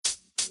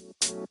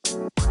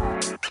Welcome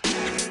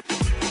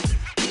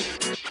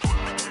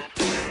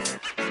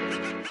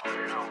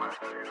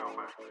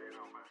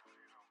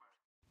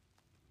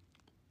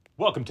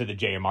to the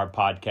JMR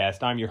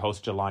Podcast. I'm your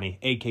host, Jelani,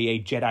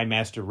 aka Jedi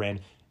Master Ren,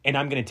 and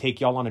I'm going to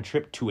take y'all on a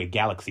trip to a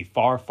galaxy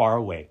far, far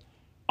away.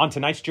 On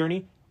tonight's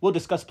journey, we'll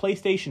discuss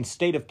PlayStation's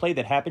state of play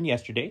that happened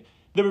yesterday,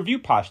 the review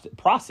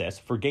process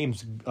for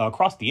games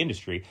across the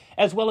industry,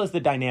 as well as the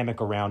dynamic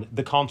around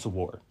the console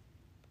war.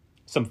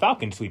 Some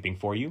Falcon sweeping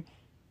for you.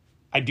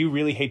 I do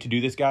really hate to do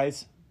this,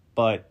 guys,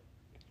 but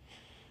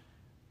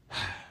I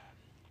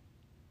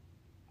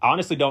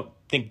honestly don't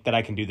think that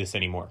I can do this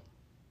anymore.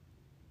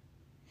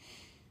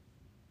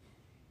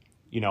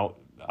 2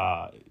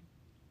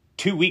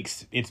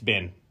 weeks it's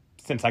been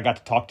since I got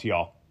to talk to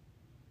y'all.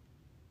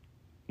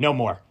 No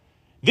more.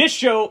 This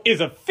show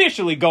is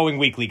officially going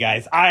weekly,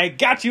 guys. I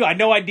got you. I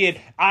know I did.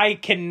 I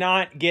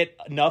cannot get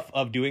enough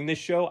of doing this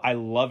show. I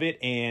love it.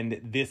 And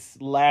these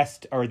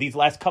last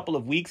couple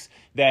of weeks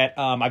that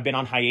I've been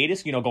on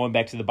hiatus, going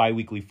back to the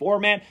bi-weekly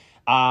format,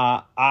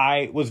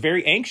 I was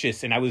very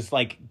anxious and I was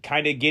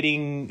kind of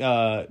getting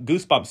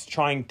goosebumps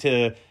trying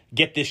to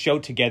get this show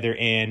together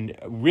and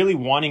really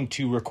wanting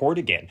to record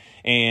again.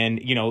 And,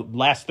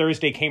 last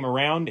Thursday came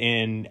around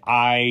and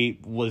I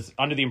was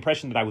under the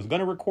impression that I was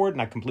going to record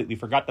and I completely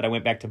forgot that I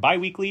went back to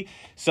bi-weekly.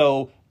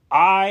 So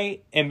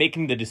I am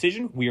making the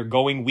decision. We are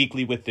going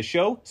weekly with the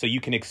show. So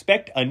you can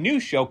expect a new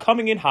show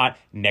coming in hot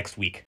next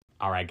week.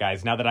 All right,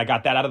 guys, now that I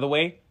got that out of the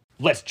way,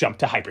 let's jump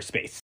to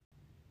hyperspace.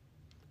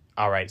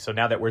 All right, so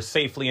now that we're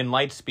safely in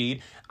light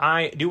speed,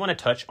 I do want to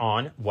touch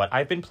on what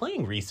I've been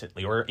playing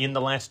recently or in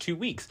the last 2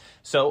 weeks.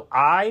 So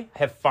I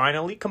have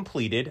finally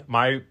completed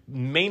my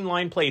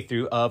mainline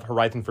playthrough of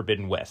Horizon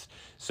Forbidden West.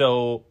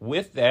 So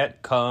with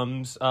that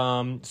comes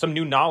some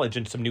new knowledge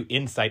and some new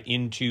insight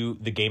into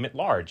the game at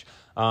large.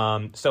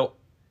 So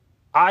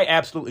I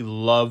absolutely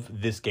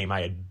love this game. I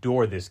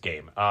adore this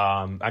game.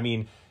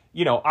 Obviously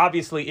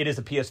it is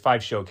a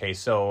PS5 showcase,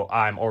 so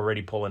I'm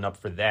already pulling up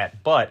for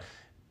that. But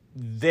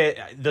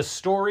the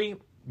story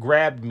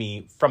grabbed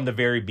me from the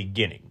very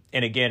beginning.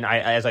 And again,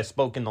 as I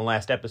spoke in the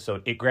last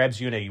episode, it grabs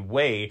you in a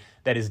way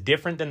that is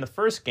different than the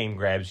first game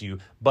grabs you,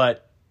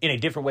 but in a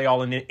different way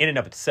all in and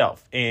of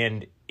itself.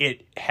 And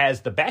it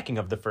has the backing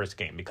of the first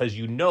game because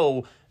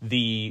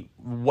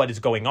what is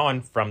going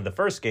on from the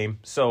first game.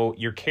 So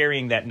you're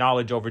carrying that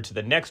knowledge over to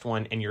the next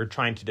one and you're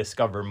trying to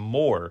discover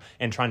more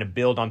and trying to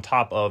build on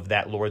top of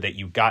that lore that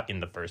you got in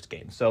the first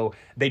game. So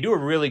they do a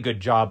really good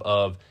job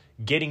of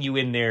getting you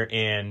in there.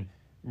 And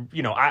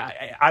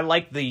I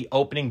like the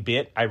opening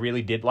bit. I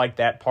really did like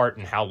that part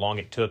and how long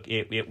it took.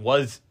 It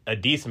was a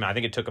decent amount. I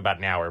think it took about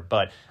an hour,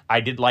 but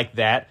I did like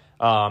that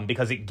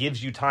because it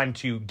gives you time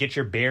to get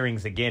your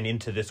bearings again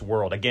into this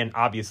world. Again,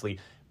 obviously,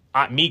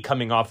 me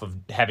coming off of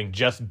having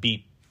just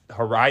beat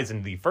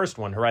Horizon, the first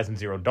one, Horizon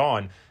Zero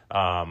Dawn,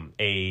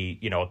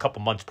 a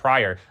couple months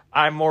prior,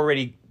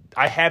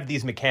 I have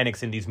these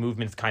mechanics and these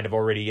movements kind of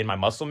already in my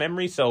muscle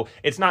memory. So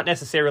it's not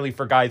necessarily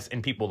for guys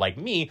and people like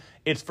me.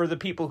 It's for the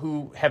people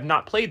who have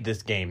not played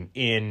this game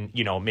in,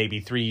 maybe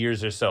 3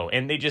 years or so.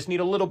 And they just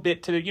need a little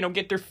bit to,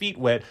 get their feet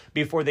wet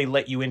before they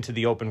let you into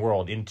the open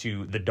world,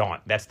 into the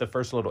Daunt. That's the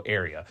first little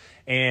area.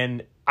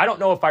 And I don't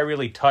know if I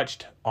really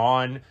touched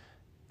on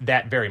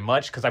that very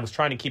much because I was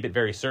trying to keep it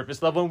very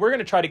surface level, and we're going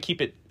to try to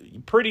keep it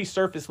pretty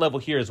surface level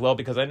here as well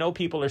because I know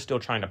people are still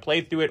trying to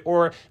play through it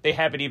or they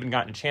haven't even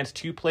gotten a chance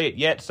to play it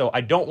yet, so I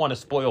don't want to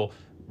spoil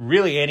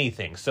really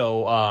anything.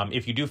 So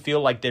if you do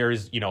feel like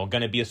there's going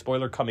to be a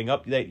spoiler coming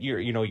up that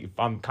if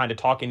I'm kind of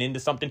talking into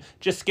something,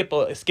 just skip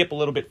a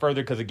little bit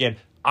further because again,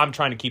 I'm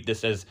trying to keep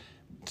this as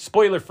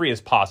spoiler-free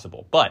as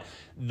possible. But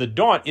the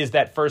Daunt is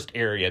that first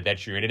area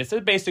that you're in. And it's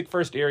a basic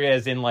first area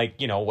as in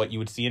what you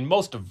would see in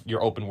most of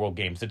your open world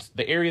games. It's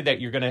the area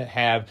that you're going to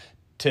have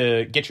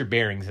to get your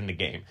bearings in the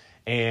game.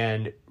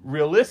 And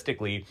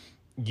realistically,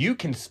 you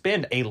can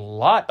spend a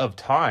lot of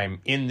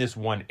time in this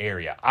one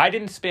area. I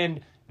didn't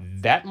spend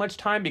that much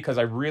time because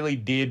I really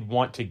did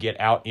want to get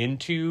out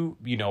into,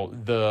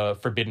 the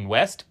Forbidden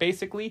West,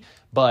 basically.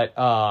 But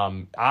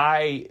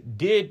I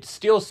did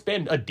still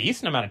spend a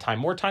decent amount of time,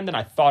 more time than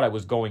I thought I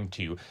was going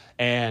to.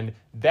 And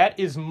that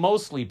is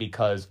mostly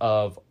because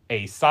of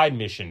a side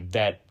mission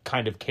that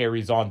kind of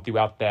carries on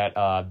throughout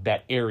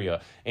that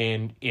area.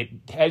 And it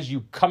has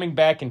you coming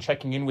back and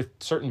checking in with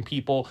certain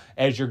people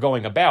as you're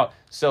going about.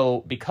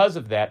 So because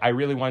of that, I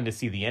really wanted to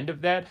see the end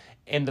of that.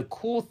 And the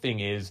cool thing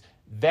is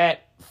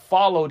that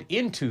followed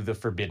into the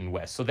Forbidden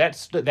West. So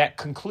that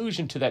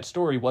conclusion to that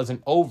story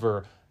wasn't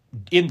over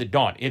in the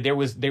Daunt. There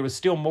was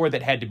still more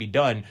that had to be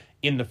done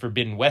in the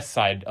Forbidden West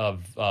side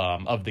of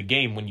the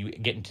game when you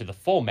get into the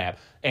full map.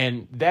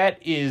 And that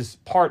is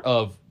part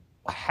of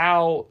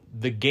how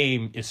the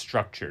game is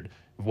structured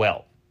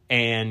well,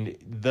 and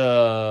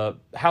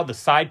how the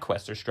side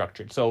quests are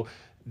structured. So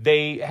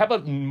they have a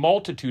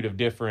multitude of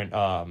different,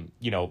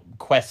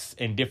 quests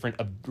and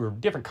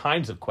different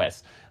kinds of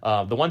quests.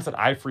 The ones that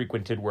I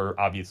frequented were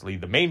obviously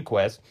the main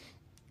quest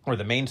or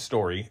the main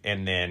story,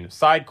 and then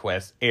side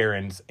quests,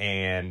 errands,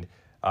 and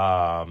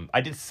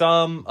I did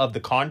some of the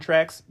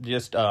contracts,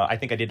 just I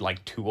think I did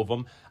like 2 of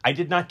them. I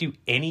did not do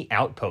any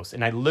outposts,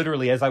 and I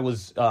literally, as I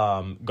was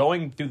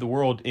going through the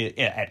world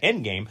at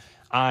Endgame,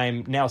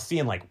 I'm now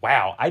seeing like,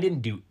 wow, I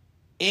didn't do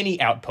any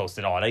outposts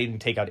at all. I didn't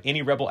take out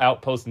any rebel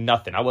outposts,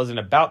 nothing. I wasn't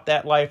about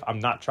that life. I'm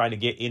not trying to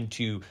get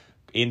into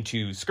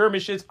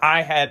skirmishes.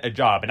 I had a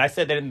job, and I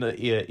said that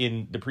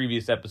in the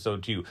previous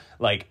episode too.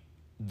 Like,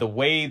 the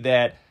way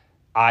that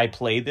I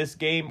play this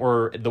game,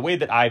 or the way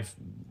that I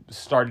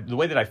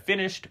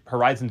finished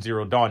Horizon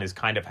Zero Dawn, is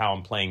kind of how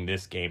I'm playing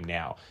this game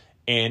now.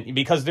 And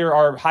because there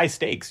are high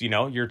stakes,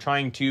 you're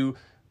trying to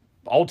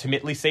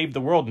ultimately save the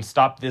world and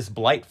stop this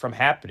blight from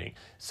happening.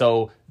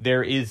 So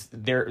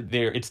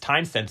it's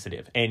time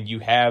sensitive,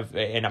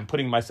 and I'm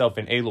putting myself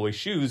in Aloy's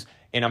shoes,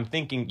 and I'm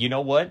thinking, you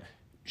know what?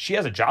 She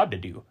has a job to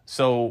do.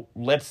 So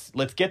let's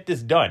get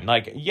this done.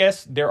 Like,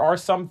 yes, there are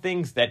some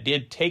things that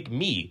did take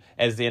me,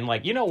 as in,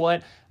 like, you know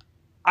what?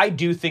 I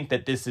do think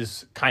that this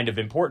is kind of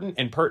important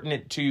and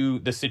pertinent to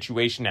the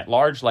situation at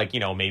large. Like,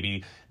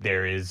 maybe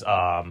there is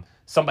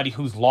somebody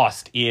who's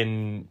lost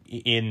in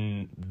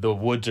the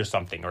woods or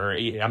something, or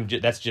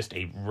that's just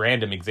a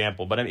random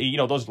example. But I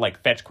mean, those are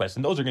like fetch quests,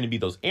 and those are going to be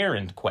those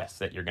errand quests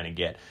that you're going to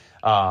get.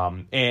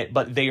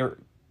 But they are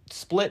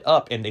split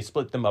up, and they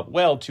split them up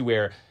well to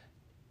where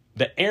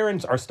the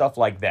errands are stuff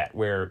like that,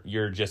 where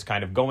you're just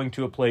kind of going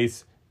to a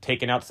place,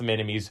 taking out some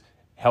enemies,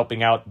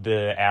 helping out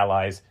the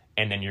allies,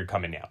 and then you're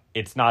coming out.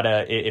 It's not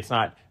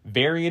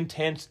very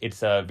intense.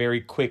 It's a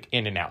very quick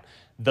in and out.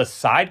 The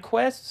side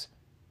quests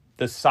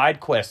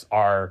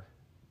are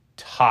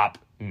top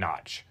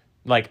notch.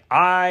 Like,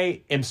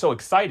 I am so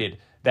excited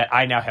that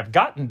I now have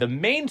gotten the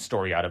main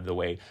story out of the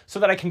way so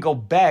that I can go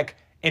back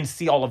and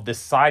see all of this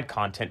side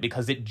content,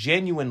 because it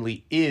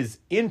genuinely is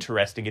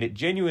interesting, and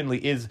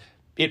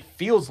it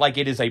feels like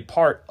it is a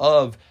part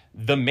of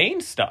the main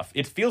stuff.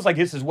 It feels like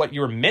this is what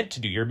you're meant to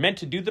do. You're meant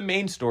to do the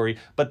main story,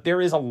 but there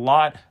is a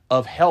lot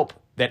of help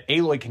that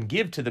Aloy can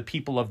give to the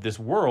people of this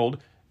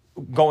world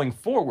going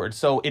forward.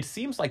 So it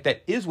seems like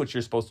that is what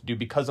you're supposed to do,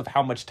 because of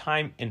how much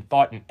time and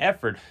thought and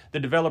effort the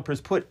developers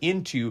put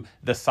into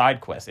the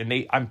side quests. And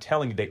I'm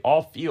telling you, they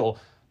all feel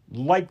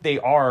like they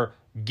are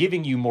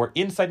giving you more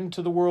insight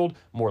into the world,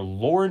 more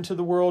lore into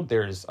the world.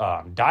 There's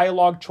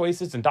dialogue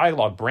choices and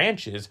dialogue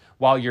branches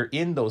while you're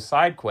in those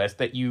side quests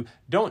that you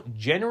don't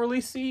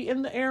generally see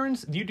in the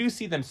errands. You do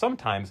see them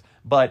sometimes,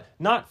 but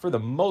not for the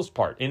most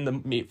part. For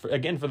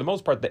the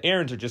most part, the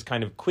errands are just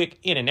kind of quick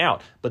in and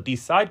out. But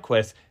these side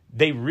quests,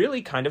 they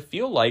really kind of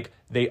feel like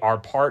they are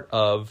part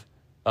of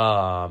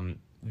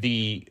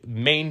the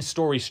main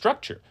story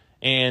structure.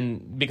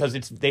 And because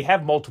they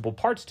have multiple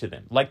parts to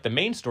them, like the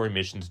main story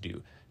missions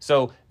do.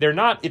 So they're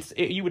not,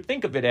 you would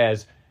think of it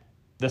as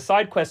the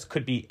side quests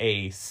could be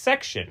a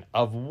section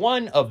of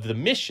one of the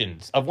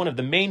missions, of one of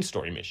the main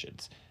story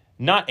missions.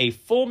 Not a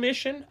full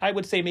mission. I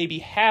would say maybe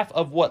half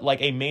of what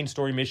like a main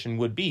story mission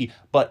would be,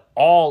 but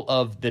all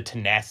of the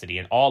tenacity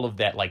and all of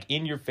that, like,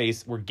 in your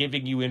face. We're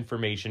giving you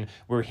information.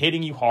 We're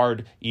hitting you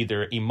hard,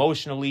 either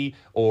emotionally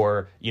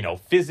or,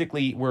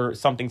 physically, where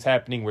something's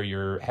happening where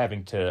you're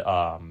having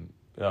to,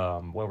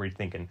 what were you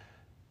thinking?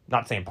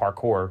 Not saying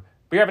parkour,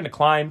 but you're having to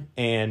climb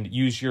and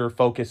use your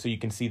focus so you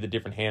can see the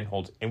different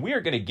handholds. And we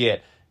are going to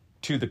get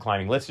to the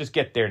climbing. Let's just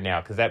get there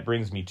now, because that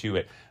brings me to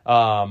it.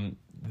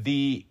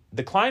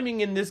 The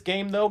climbing in this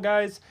game, though,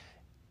 guys,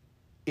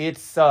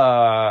 it's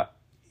I'm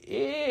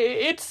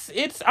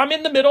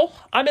in the middle.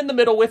 I'm in the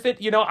middle with it.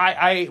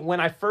 I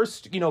when I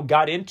first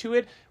got into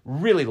it,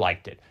 really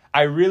liked it.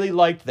 I really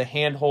liked the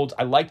handholds.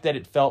 I liked that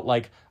it felt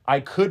like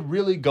I could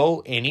really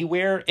go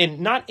anywhere,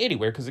 and not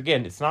anywhere, because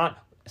again, it's not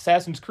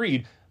Assassin's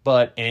Creed,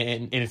 but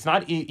and it's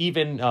not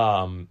even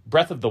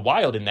Breath of the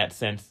Wild in that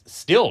sense.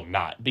 Still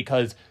not,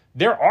 because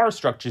there are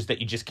structures that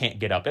you just can't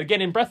get up.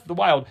 Again, in Breath of the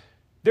Wild,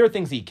 there are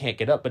things that you can't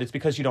get up, but it's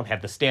because you don't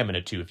have the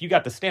stamina to. If you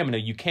got the stamina,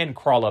 you can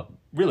crawl up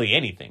really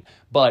anything.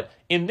 But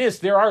in this,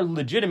 there are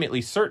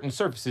legitimately certain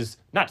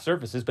not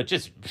surfaces, but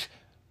just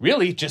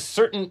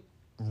certain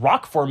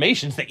rock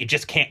formations that you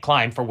just can't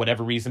climb for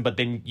whatever reason, but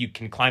then you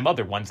can climb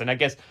other ones. And I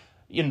guess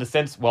in the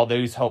sense, well,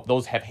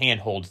 those have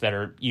handholds that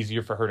are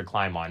easier for her to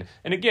climb on.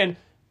 And again,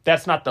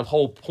 that's not the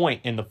whole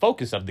point and the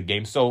focus of the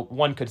game. So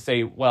one could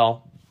say,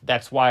 well,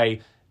 that's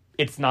why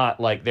it's not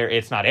like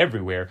it's not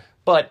everywhere.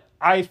 But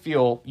I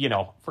feel,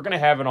 if we're going to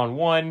have it on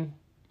one,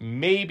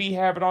 maybe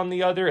have it on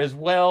the other as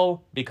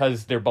well,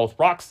 because they're both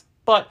rocks.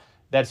 But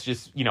that's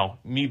just,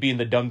 me being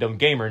the dumb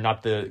gamer,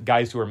 not the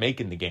guys who are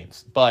making the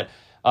games. But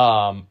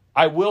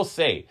I will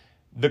say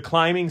the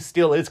climbing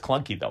still is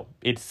clunky, though.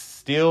 It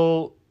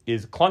still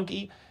is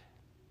clunky,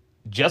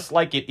 just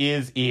like it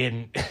is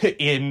in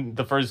in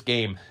the first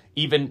game.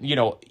 Even,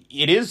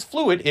 it is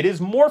fluid. It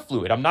is more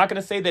fluid. I'm not going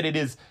to say that it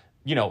is,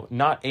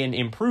 not an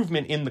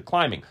improvement in the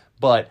climbing,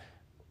 but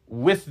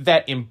with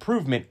that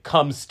improvement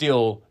comes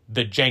still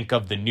the jank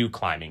of the new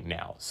climbing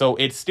now. So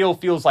it still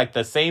feels like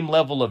the same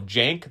level of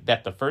jank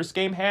that the first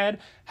game had.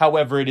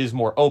 However, it is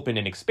more open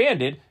and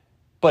expanded,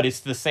 but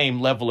it's the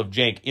same level of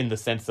jank in the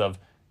sense of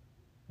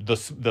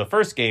the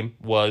first game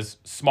was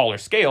smaller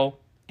scale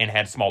and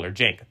had smaller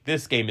jank.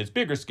 This game is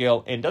bigger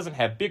scale and doesn't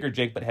have bigger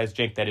jank, but has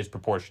jank that is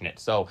proportionate.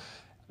 So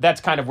that's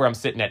kind of where I'm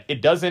sitting at.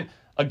 It doesn't,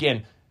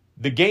 again,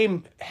 the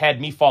game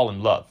had me fall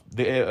in love.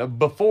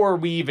 Before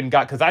we even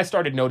got, because I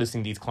started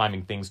noticing these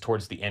climbing things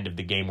towards the end of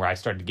the game where I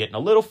started getting a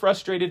little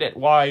frustrated at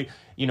why,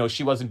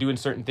 she wasn't doing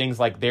certain things.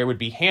 Like there would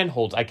be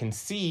handholds. I can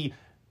see,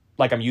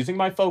 like I'm using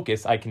my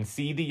focus, I can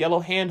see the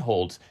yellow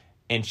handholds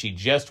and she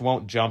just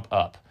won't jump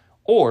up.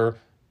 Or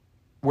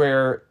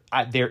where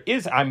there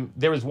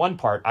was one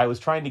part, I was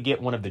trying to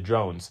get one of the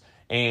drones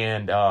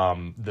and it's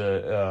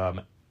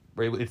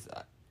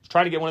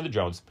trying to get one of the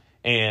drones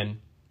and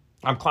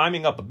I'm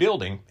climbing up a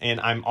building and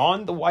I'm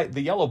on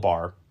the yellow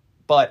bar,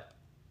 but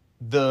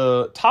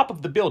the top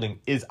of the building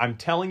is, I'm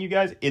telling you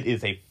guys, it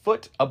is a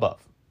foot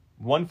above,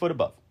 1 foot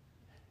above.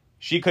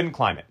 She couldn't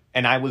climb it.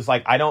 And I was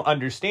like, I don't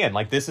understand.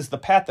 Like, this is the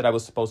path that I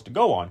was supposed to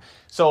go on.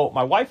 So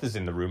my wife is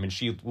in the room and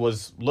she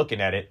was looking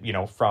at it,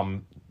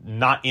 from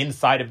not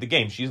inside of the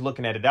game. She's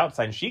looking at it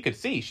outside and she could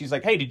see. She's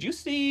like, hey, did you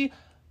see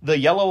the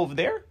yellow over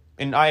there?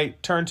 And I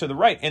turned to the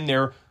right and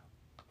there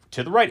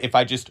to the right, if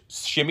I just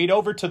shimmied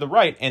over to the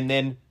right and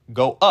then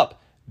go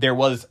up, there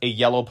was a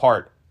yellow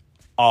part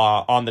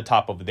on the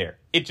top over there.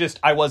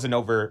 I wasn't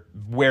over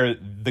where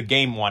the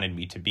game wanted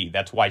me to be.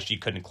 That's why she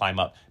couldn't climb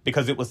up,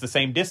 because it was the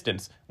same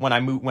distance when I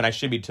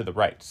shimmied to the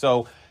right.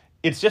 So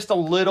it's just a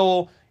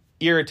little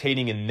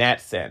irritating in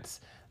that sense.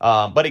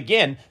 But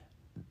again,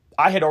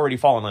 I had already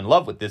fallen in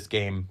love with this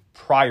game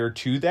prior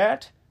to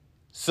that.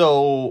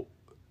 So,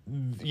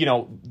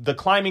 the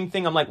climbing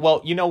thing, I'm like,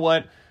 well, you know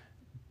what?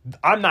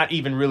 I'm not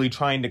even really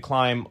trying to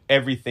climb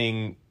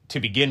everything to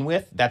begin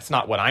with. That's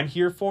not what I'm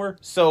here for.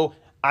 So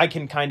I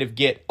can kind of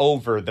get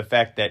over the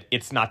fact that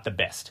it's not the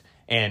best.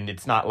 And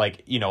it's not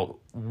like,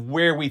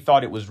 where we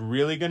thought it was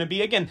really going to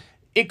be. Again,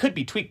 it could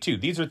be tweaked too.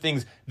 These are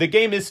things, the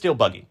game is still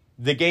buggy.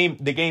 The game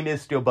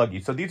is still buggy.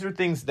 So these are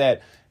things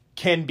that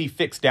can be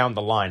fixed down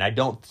the line. I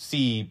don't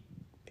see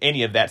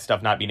any of that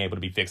stuff not being able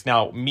to be fixed.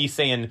 Now, me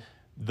saying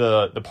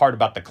the part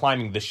about the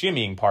climbing, the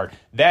shimmying part,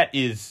 that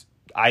is,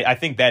 I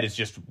think that is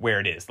just where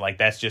it is. Like,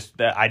 that's just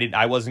that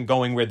I wasn't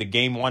going where the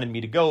game wanted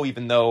me to go,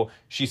 even though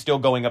she's still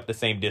going up the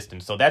same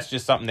distance. So that's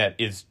just something that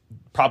is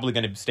probably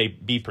going to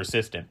be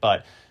persistent.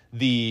 But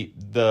the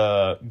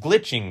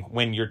glitching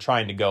when you're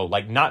trying to go,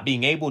 like not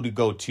being able to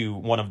go to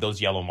one of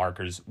those yellow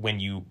markers when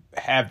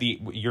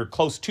you're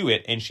close to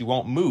it and she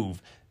won't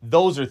move,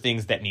 those are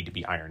things that need to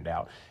be ironed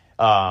out.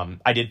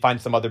 I did find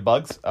some other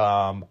bugs.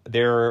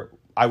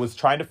 I was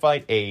trying to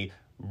fight a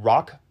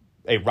rock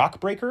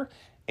breaker.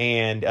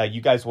 And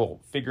you guys will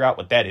figure out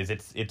what that is.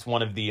 It's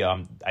one of the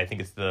I think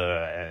it's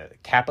the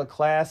Kappa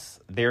class.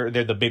 They're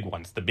the big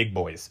ones, the big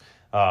boys.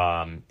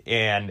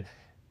 And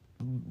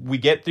we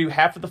get through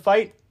half of the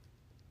fight,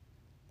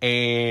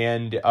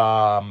 and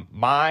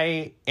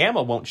my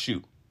ammo won't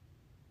shoot.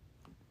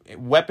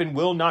 Weapon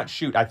will not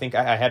shoot. I think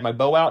I had my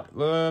bow out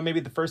maybe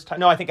the first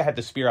time. No, I think I had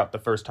the spear out the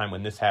first time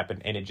when this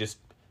happened, and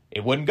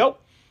it wouldn't go.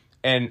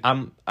 And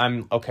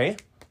I'm okay.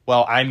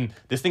 Well,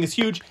 this thing is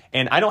huge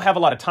and I don't have a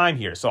lot of time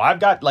here. So I've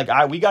got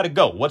we got to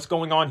go. What's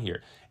going on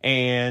here?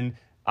 And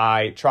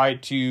I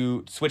tried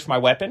to switch my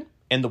weapon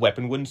and the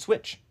weapon wouldn't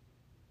switch.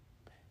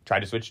 Tried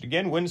to switch it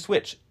again, wouldn't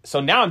switch.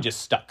 So now I'm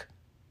just stuck.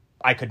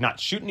 I could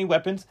not shoot any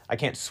weapons. I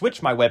can't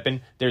switch my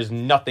weapon. There's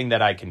nothing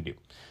that I can do.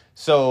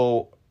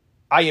 So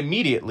I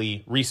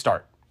immediately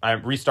restart. I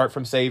restart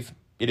from save.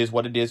 It is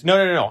what it is.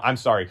 No. I'm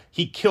sorry.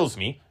 He kills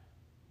me.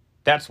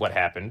 That's what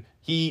happened.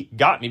 He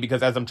got me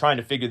because as I'm trying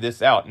to figure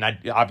this out, and I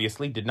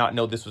obviously did not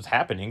know this was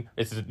happening.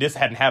 This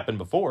hadn't happened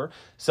before.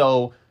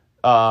 So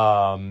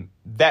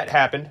that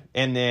happened.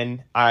 And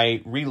then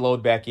I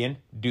reload back in,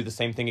 do the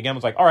same thing again. I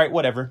was like, all right,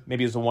 whatever.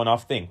 Maybe it's a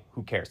one-off thing.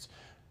 Who cares?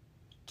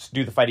 Just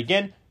do the fight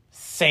again.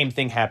 Same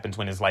thing happens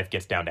when his life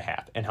gets down to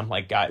half. And I'm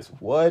like, guys,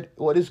 what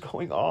is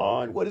going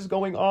on? What is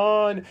going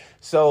on?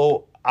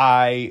 So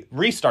I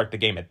restart the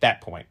game at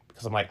that point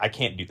because I'm like, I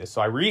can't do this.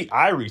 So I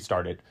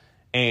restarted,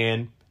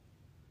 and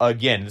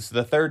again, this is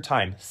the third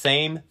time.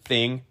 Same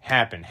thing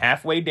happened.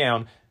 Halfway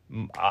down,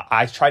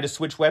 I try to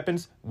switch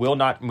weapons, will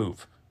not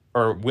move,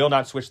 or will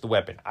not switch the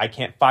weapon. I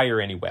can't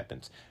fire any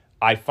weapons.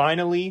 I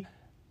finally,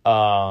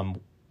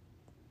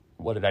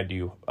 what did I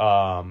do?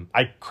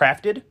 I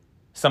crafted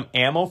some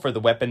ammo for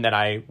the weapon that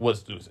I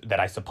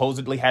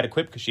supposedly had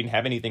equipped because she didn't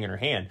have anything in her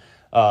hand.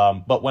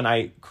 But when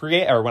I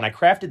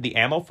crafted the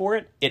ammo for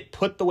it, it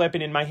put the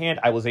weapon in my hand.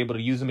 I was able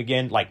to use them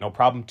again, like no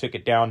problem, took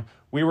it down.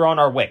 We were on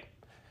our way.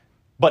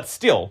 But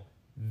still,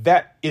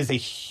 that is a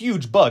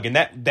huge bug, and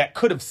that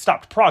could have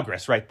stopped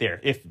progress right there.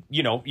 If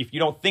you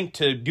don't think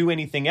to do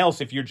anything else,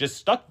 if you're just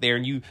stuck there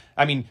and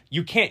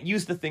you can't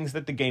use the things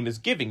that the game is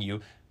giving you,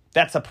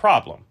 that's a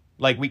problem.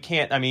 Like we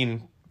can't,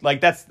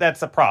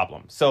 that's a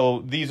problem.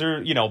 So these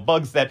are,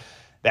 bugs that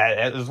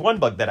is one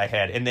bug that I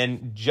had. And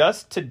then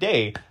just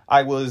today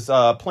I was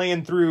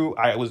playing through,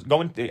 I was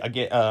going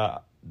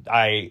to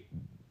I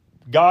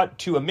got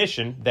to a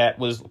mission that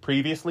was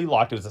previously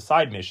locked. It was a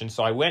side mission,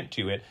 so I went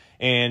to it.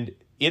 And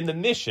in the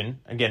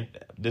mission, again,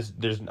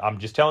 I'm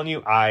just telling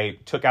you, I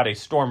took out a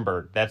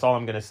Stormbird. That's all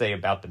I'm going to say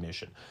about the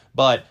mission.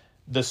 But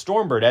the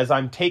Stormbird, as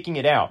I'm taking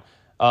it out,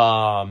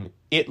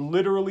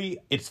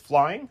 it's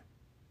flying,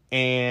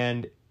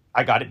 and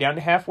I got it down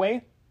to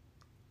halfway,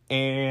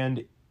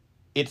 and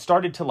it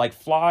started to like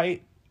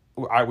fly.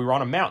 We were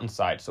on a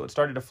mountainside, so it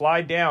started to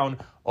fly down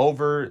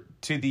over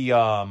to the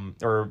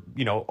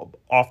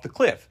off the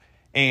cliff,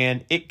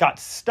 and it got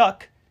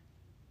stuck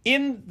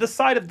in the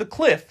side of the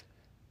cliff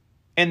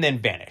and then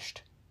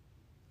vanished,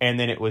 and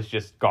then it was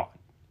just gone,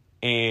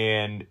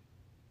 and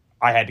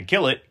I had to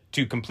kill it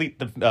to complete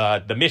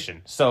the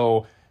mission.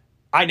 So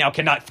I now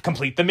cannot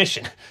complete the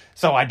mission.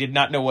 So I did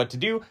not know what to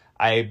do.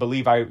 I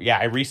believe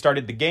I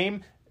restarted the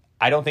game.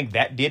 I don't think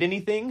that did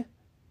anything.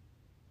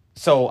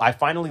 So I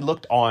finally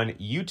looked on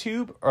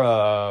YouTube.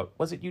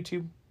 Was it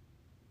YouTube?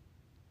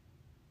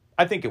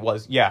 I think it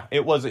was. Yeah,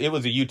 it was a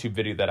YouTube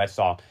video that I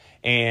saw.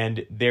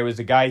 And there was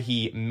a guy,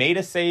 he made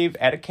a save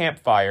at a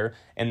campfire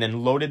and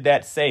then loaded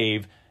that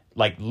save,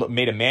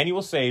 made a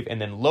manual save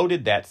and then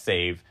loaded that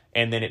save,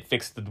 and then it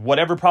fixed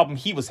whatever problem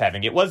he was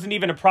having. It wasn't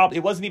even a problem.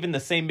 It wasn't even the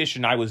same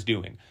mission I was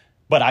doing.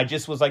 But I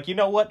just was like, you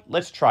know what?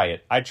 Let's try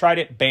it. I tried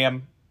it.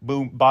 Bam,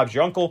 boom, Bob's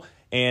your uncle.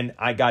 And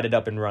I got it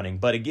up and running.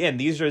 But again,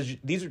 these are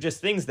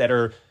just things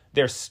they're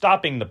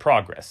stopping the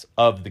progress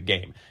of the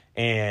game.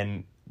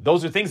 And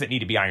those are things that need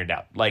to be ironed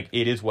out. Like,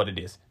 it is what it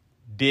is.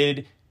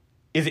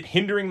 Is it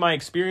hindering my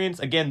experience?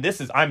 Again,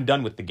 I'm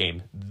done with the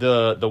game.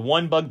 The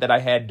one bug that I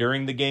had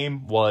during the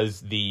game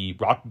was the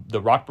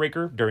rock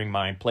breaker during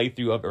my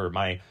playthrough or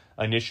my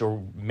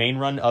initial main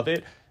run of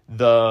it.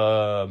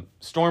 The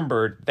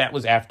Stormbird, that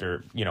was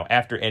after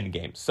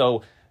endgame.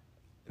 So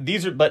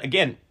but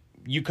again,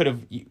 you could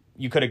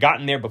have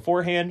gotten there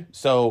beforehand.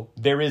 So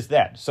there is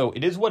that. So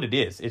it is what it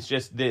is. It's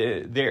just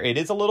it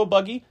is a little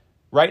buggy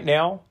right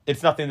now.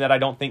 It's nothing that I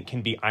don't think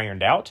can be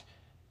ironed out,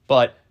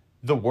 but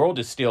the world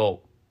is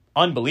still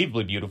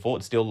unbelievably beautiful.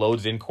 It still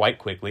loads in quite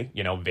quickly,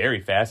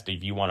 very fast.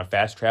 If you want to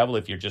fast travel,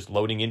 if you're just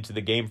loading into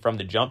the game from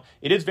the jump,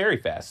 it is very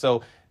fast.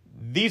 So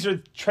these are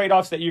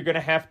trade-offs that you're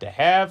going to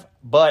have,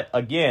 but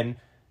again,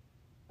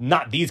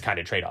 not these kind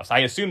of trade-offs. I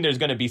assume there's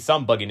going to be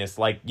some bugginess,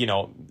 like,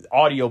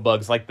 audio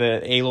bugs, like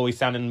the Aloy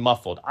sounding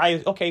muffled.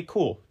 Okay,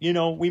 cool.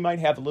 We might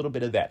have a little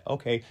bit of that.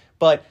 Okay.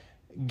 But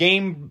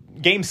game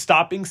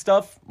stopping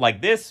stuff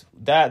like this,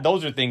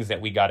 those are things that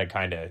we got to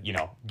kind of,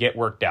 get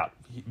worked out.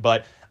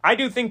 But I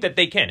do think that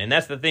they can, and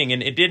that's the thing.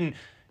 And it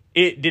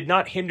did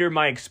not hinder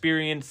my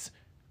experience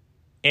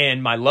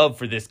and my love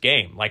for this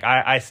game. Like,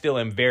 I still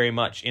am very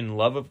much in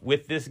love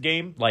with this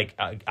game. Like,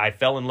 I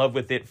fell in love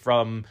with it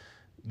from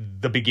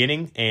the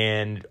beginning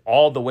and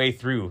all the way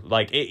through.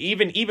 Like,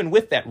 even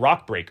with that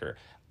rock breaker,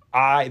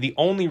 the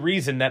only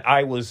reason that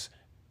I was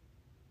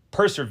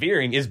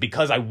persevering is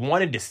because I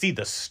wanted to see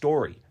the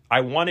story.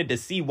 I wanted to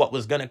see what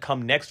was going to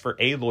come next for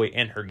Aloy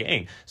and her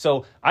gang.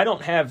 So I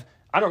don't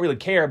really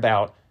care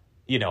about,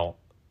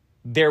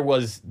 there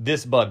was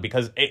this bug,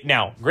 because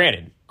now,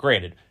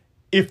 granted,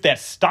 if that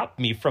stopped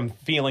me from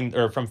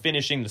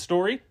finishing the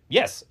story,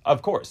 yes,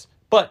 of course.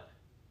 But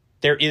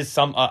there is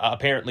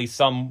apparently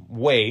some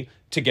way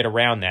to get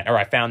around that, or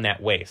I found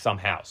that way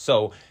somehow.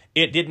 So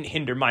it didn't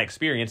hinder my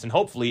experience, and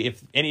hopefully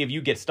if any of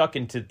you get stuck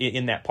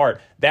in that part,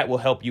 that will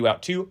help you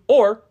out too.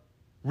 Or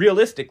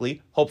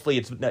realistically, hopefully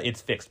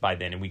it's fixed by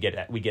then and we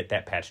get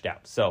that patched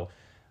out. So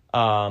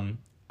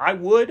I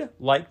would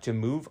like to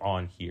move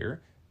on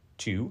here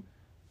to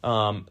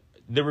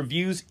the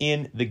reviews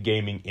in the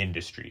gaming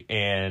industry.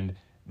 And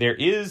there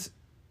is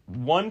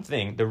one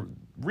thing, the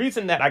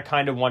reason that I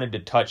kind of wanted to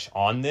touch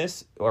on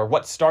this, or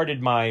what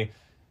started my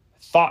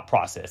thought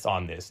process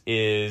on this,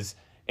 is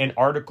an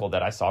article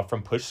that I saw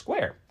from Push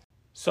Square.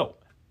 So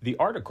the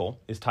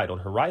article is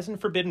titled "Horizon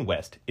Forbidden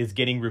West is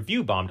getting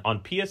review bombed on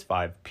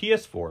PS5,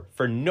 PS4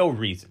 for no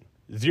reason.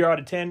 0 out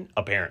of 10,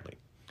 apparently."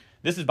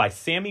 This is by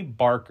Sammy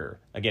Barker.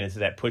 Again, this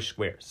is at Push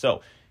Square.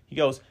 So he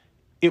goes,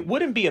 "It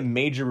wouldn't be a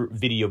major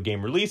video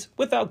game release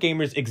without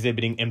gamers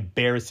exhibiting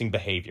embarrassing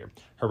behavior.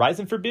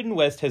 Horizon Forbidden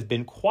West has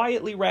been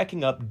quietly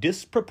racking up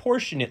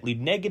disproportionately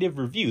negative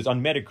reviews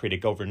on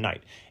Metacritic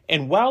overnight.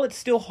 And while it's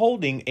still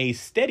holding a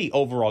steady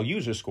overall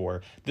user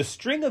score, the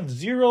string of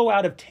 0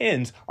 out of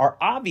 10s are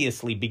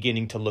obviously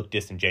beginning to look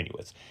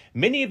disingenuous.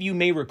 Many of you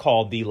may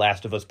recall The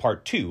Last of Us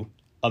Part 2,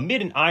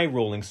 amid an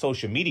eye-rolling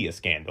social media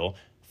scandal,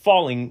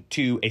 falling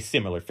to a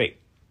similar fate.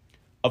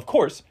 Of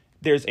course,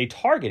 there's a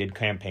targeted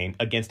campaign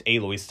against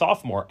Aloy's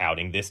sophomore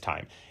outing this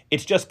time.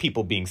 It's just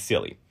people being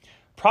silly.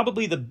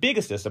 Probably the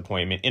biggest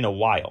disappointment in a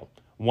while,"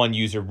 one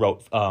user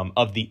wrote,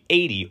 "of the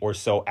 80 or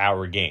so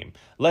hour game,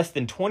 less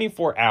than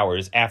 24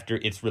 hours after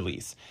its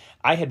release.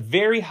 I had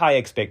very high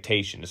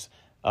expectations."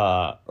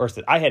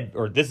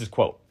 This is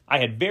quote, "I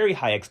had very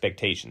high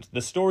expectations.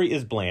 The story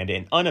is bland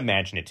and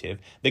unimaginative.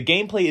 The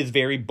gameplay is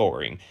very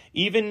boring.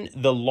 Even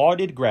the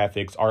lauded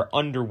graphics are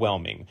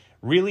underwhelming.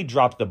 Really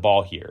dropped the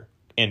ball here."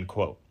 End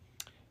quote.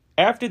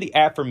 After the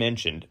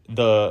aforementioned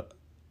The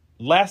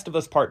Last of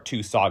Us Part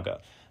 2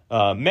 saga,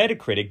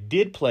 Metacritic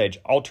did pledge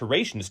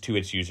alterations to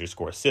its user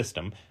score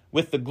system,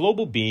 with the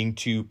global being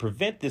to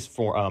prevent this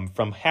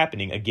from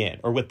happening again,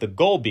 or with the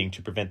goal being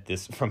to prevent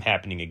this from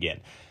happening again.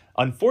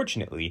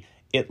 Unfortunately,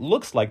 It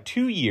looks like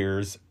 2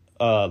 years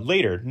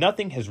later,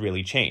 nothing has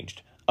really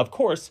changed. Of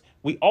course,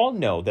 we all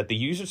know that the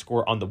user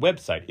score on the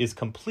website is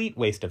complete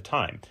waste of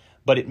time,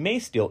 but it may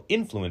still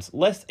influence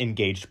less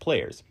engaged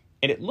players,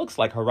 and it looks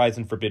like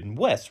Horizon Forbidden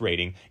West's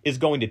rating is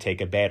going to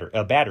take a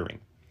battering.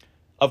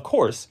 Of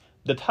course,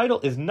 the title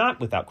is not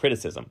without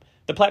criticism.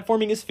 The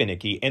platforming is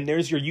finicky, and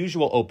there's your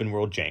usual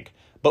open-world jank.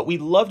 But we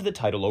loved the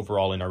title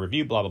overall in our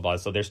review, blah, blah, blah.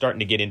 So they're starting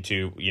to get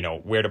into,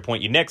 where to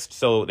point you next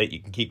so that you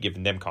can keep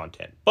giving them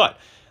content. But,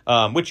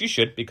 which you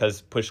should,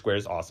 because Push Square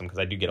is awesome, because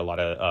I do get a lot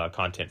of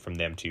content from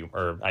them too,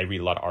 or I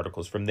read a lot of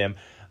articles from them.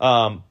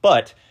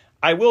 But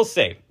I will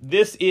say,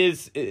 this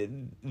is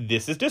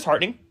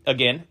disheartening.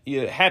 Again,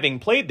 having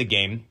played the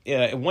game,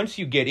 once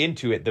you get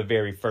into it the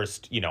very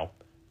first,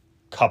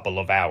 couple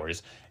of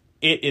hours,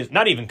 it is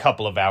not even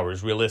couple of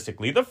hours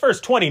realistically. The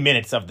first 20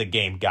 minutes of the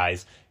game,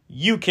 guys,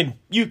 you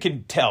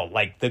can tell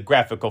like the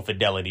graphical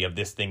fidelity of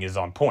this thing is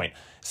on point.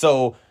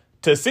 So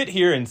to sit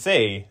here and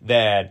say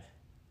that,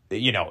 let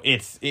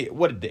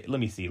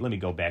me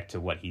go back to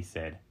what he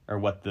said, or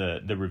what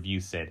the review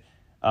said.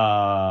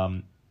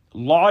 Lauded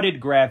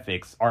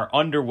graphics are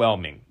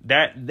underwhelming.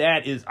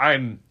 That is,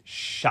 I'm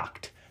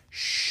shocked.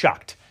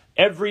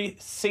 Every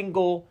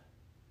single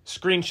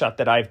screenshot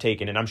that I've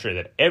taken, and I'm sure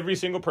that every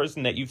single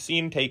person that you've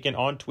seen taken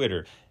on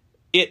Twitter,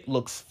 it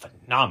looks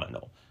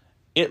phenomenal.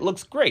 It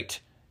looks great.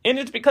 And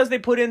it's because they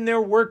put in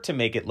their work to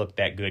make it look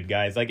that good,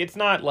 guys. Like, it's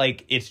not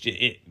like it's just,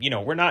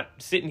 we're not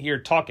sitting here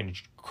talking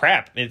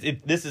crap.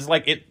 This is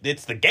like,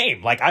 it's the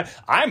game. Like,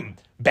 I'm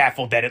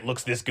baffled that it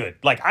looks this good.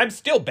 Like, I'm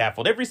still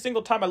baffled. Every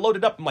single time I load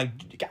it up, I'm like,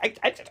 I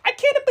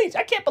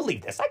can't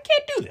believe this. I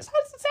can't do this.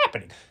 How is this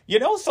happening?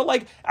 So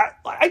like,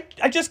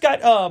 I just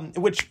got,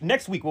 which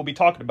next week we'll be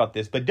talking about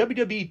this, but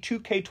WWE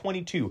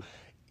 2K22,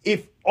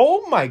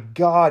 oh my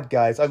God,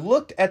 guys, I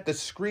looked at the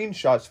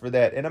screenshots for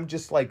that and I'm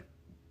just like,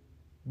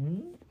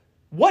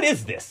 what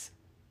is this?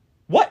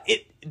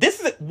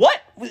 This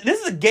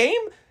is a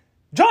game?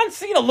 John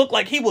Cena looked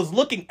like he was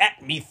looking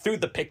at me through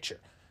the picture.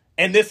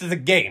 And this is a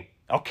game.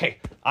 Okay,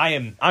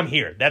 I'm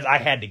here. I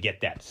had to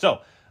get that.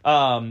 So,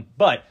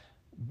 but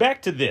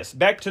back to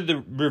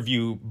the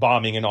review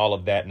bombing and all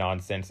of that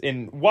nonsense,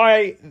 and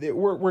why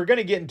we're going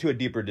to get into a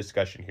deeper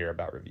discussion here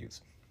about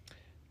reviews.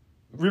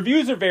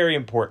 Reviews are very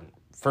important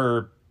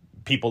for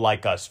people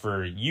like us,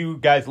 for you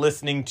guys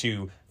listening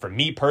to, for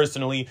me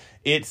personally.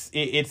 It's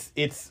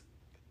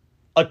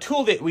a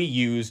tool that we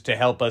use to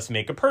help us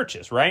make a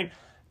purchase, right?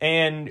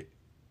 And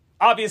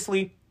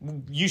obviously,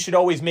 you should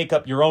always make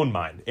up your own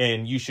mind,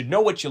 and you should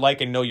know what you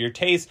like and know your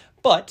taste.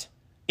 But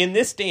in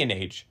this day and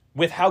age,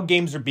 with how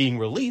games are being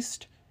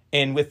released,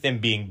 and with them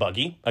being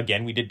buggy,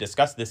 again, we did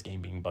discuss this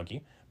game being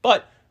buggy,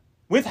 but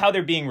with how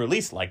they're being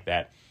released like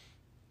that,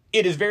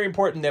 it is very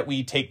important that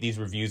we take these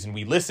reviews and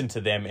we listen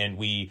to them and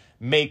we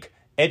make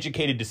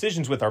educated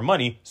decisions with our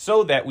money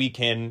so that we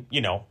can,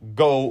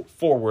 go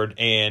forward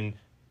and,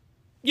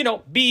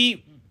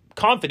 be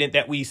confident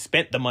that we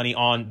spent the money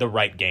on the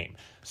right game.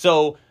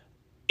 So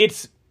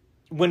it's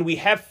when we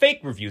have fake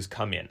reviews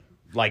come in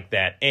like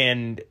that,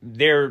 and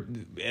they're,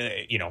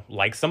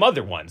 like some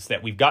other ones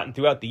that we've gotten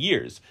throughout the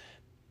years,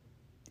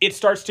 it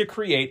starts to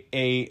create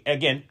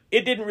again,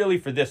 it didn't really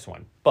for this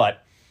one,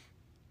 but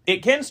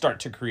it can start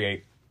to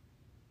create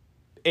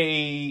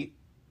a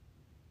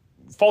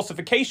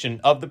falsification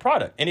of the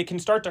product, and it can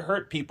start to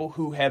hurt people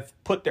who have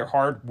put their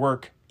hard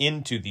work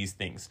into these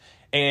things.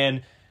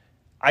 And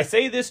I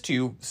say this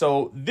too,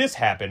 so this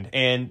happened,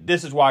 and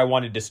this is why I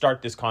wanted to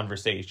start this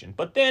conversation.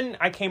 But then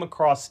I came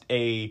across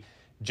a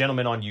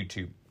gentleman on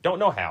YouTube. Don't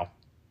know how.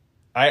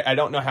 I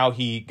don't know how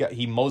he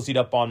moseyed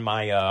up on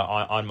my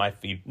on my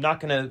feed.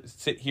 Not gonna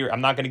sit here. I'm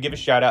not gonna give a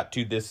shout out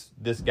to this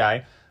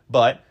guy,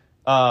 but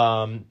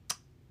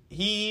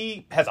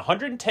he has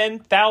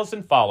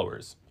 110,000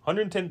 followers.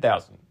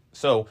 110,000.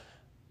 So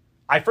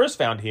I first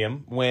found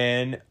him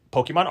when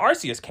Pokemon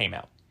Arceus came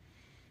out,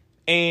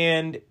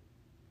 and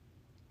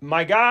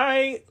my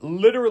guy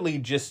literally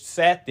just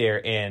sat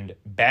there and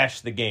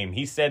bashed the game.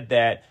 He said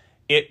that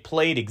it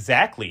played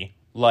exactly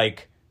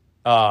like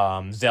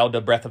Zelda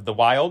Breath of the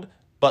Wild,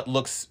 but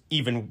looks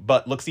even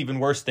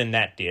worse than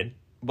that did.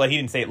 But he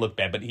didn't say it looked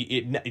bad. But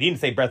he didn't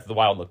say Breath of the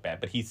Wild looked bad.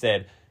 But he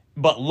said,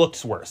 but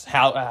looks worse.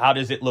 How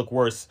does it look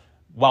worse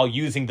while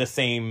using the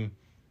same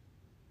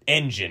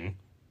engine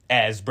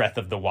as Breath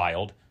of the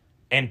Wild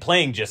and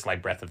playing just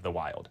like Breath of the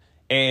Wild?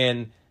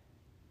 And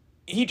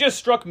he just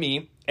struck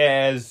me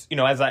as,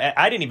 as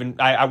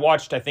I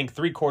watched, I think,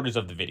 3/4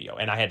 of the video,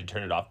 and I had to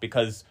turn it off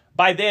because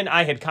by then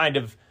I had kind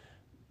of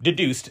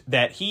deduced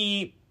that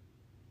I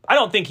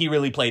don't think he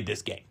really played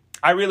this game.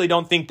 I really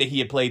don't think that he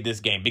had played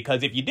this game,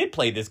 because if you did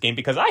play this game,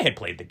 because I had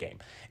played the game.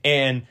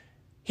 And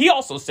he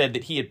also said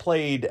that he had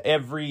played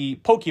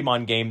every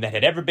Pokemon game that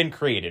had ever been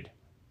created,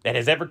 that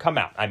has ever come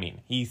out. I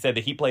mean, he said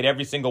that he played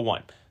every single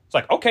one. It's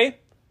like, okay.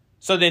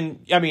 So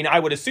then, I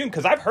would assume,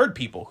 because I've heard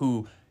people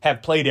who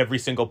have played every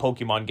single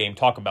Pokemon game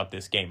talk about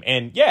this game.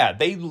 And yeah,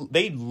 they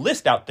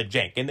list out the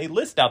jank, and they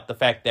list out the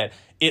fact that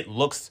it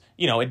looks,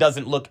 it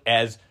doesn't look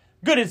as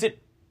good as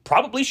it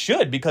probably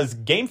should, because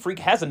Game Freak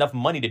has enough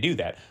money to do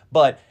that.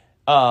 But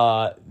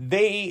and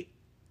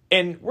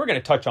we're going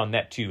to touch on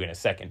that too in a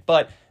second,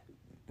 but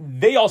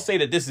they all say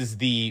that this is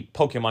the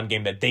Pokemon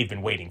game that they've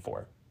been waiting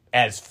for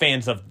as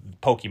fans of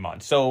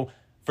Pokemon. So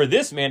for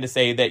this man to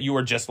say that you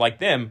are just like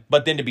them,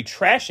 but then to be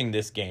trashing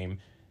this game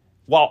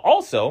while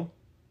also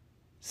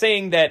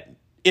saying that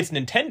it's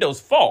Nintendo's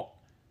fault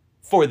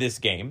for this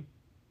game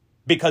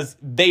because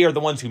they are the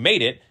ones who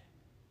made it,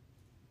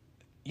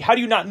 how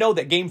do you not know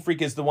that Game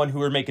Freak is the one who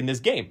are making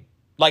this game?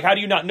 Like, how do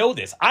you not know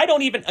this? I know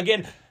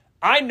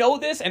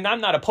this, and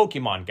I'm not a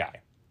Pokemon guy.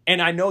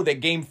 And I know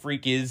that Game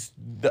Freak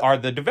are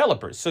the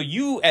developers. So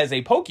you, as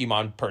a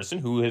Pokemon person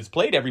who has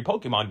played every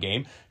Pokemon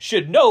game,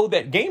 should know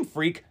that Game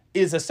Freak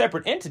is a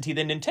separate entity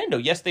than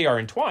Nintendo. Yes, they are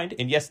entwined,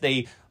 and yes,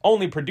 they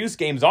only produce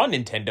games on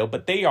Nintendo,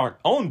 but they aren't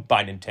owned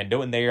by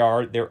Nintendo, and they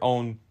are their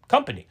own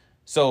company.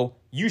 So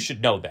you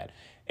should know that.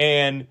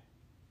 And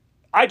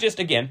I just,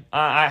 again,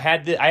 I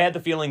had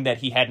the feeling that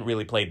he hadn't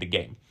really played the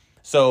game.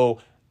 So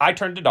I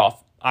turned it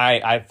off.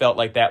 I felt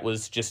like that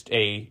was just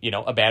a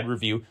bad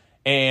review,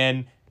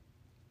 and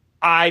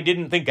I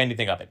didn't think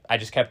anything of it. I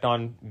just kept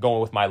on going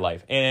with my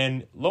life.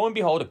 And lo and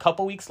behold, a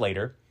couple weeks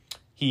later,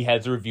 he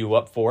has a review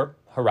up for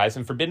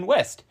Horizon Forbidden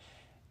West.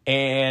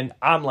 And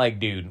I'm like,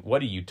 dude,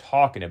 what are you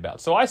talking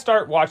about? So I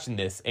start watching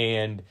this,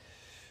 and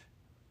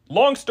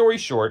long story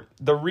short,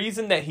 the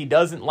reason that he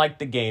doesn't like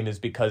the game is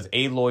because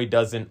Aloy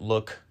doesn't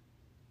look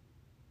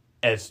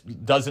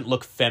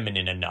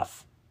feminine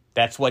enough.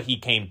 That's what he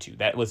came to.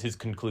 That was his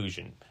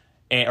conclusion.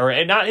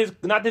 And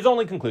not his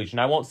only conclusion.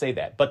 I won't say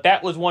that. But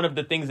that was one of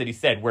the things that he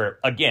said where,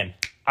 again,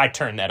 I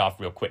turned that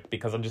off real quick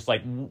because I'm just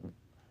like,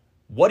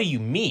 what do you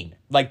mean?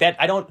 Like that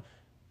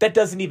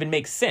doesn't even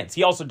make sense.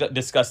 He also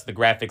discussed the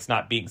graphics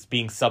not being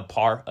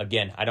subpar.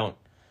 Again, I don't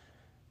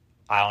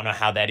know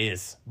how that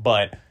is,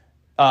 but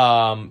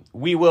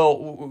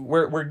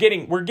we're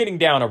getting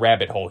down a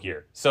rabbit hole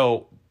here.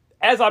 So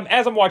as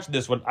I'm watching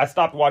this one, I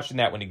stopped watching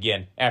that one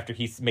again after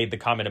he made the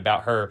comment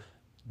about her.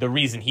 The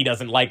reason he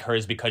doesn't like her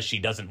is because she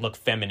doesn't look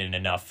feminine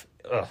enough.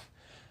 Ugh.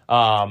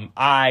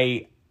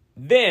 I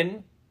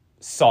then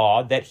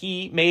saw that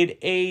he made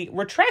a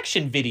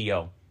retraction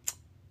video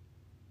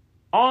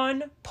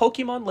on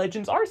Pokemon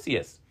Legends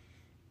Arceus.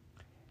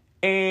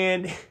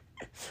 And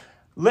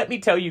let me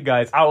tell you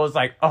guys, I was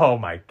like, oh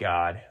my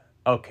God.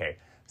 Okay.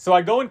 So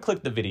I go and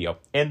click the video,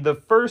 and the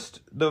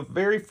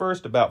very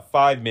first about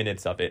 5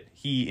 minutes of it,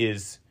 he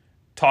is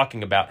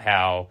talking about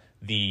how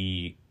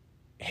the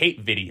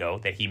hate video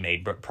that he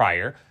made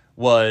prior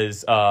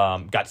was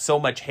got so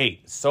much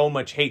hate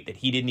that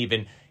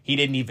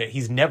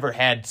he's never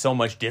had so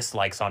much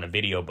dislikes on a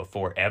video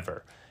before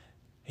ever.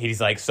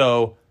 He's like,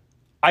 so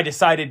I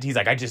decided,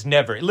 I just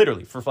never,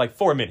 literally for like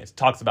 4 minutes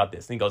talks about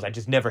this, and he goes, I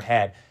just never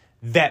had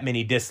that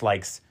many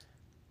dislikes.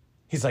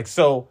 He's like,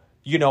 so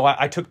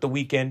I took the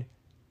weekend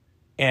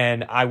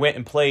and I went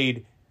and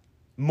played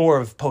more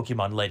of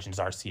Pokemon Legends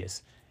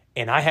Arceus,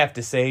 and I have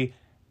to say,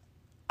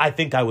 I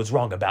think I was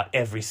wrong about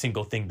every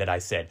single thing that I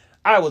said.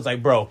 I was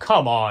like, bro,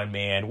 come on,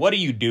 man. What are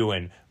you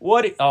doing?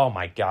 Oh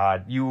my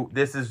God.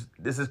 This is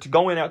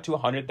going out to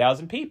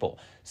 100,000 people.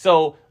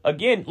 So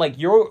again, like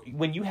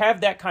when you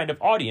have that kind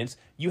of audience,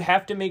 you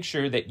have to make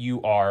sure that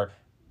you are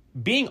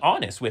being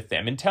honest with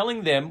them and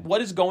telling them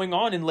what is going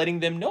on and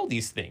letting them know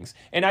these things.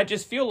 And I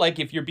just feel like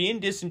if you're being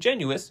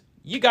disingenuous,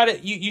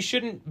 you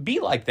shouldn't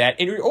be like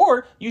that,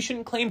 or you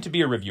shouldn't claim to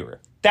be a reviewer.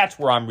 That's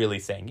where I'm really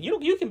saying.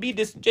 You can be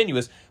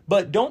disingenuous,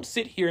 but don't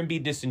sit here and be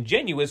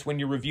disingenuous when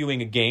you're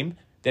reviewing a game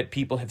that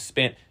people have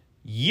spent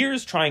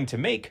years trying to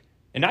make,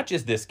 and not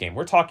just this game.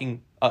 We're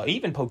talking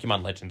even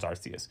Pokemon Legends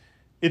Arceus.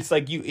 It's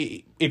like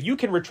if you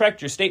can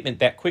retract your statement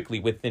that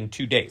quickly within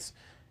 2 days,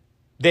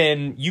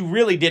 then you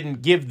really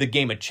didn't give the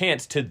game a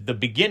chance to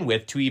begin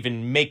with to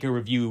even make a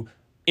review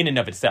in and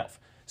of itself.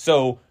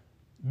 So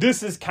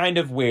this is kind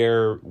of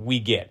where we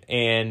get,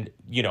 and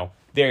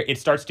it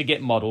starts to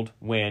get muddled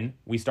when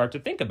we start to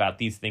think about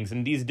these things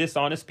and these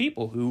dishonest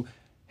people who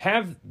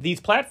have these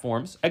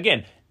platforms.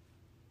 Again,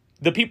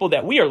 the people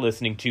that we are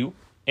listening to,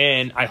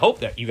 and I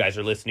hope that you guys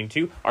are listening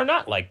to, are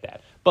not like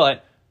that.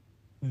 But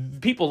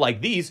people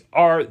like these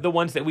are the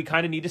ones that we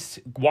kind of need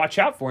to watch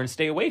out for and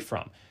stay away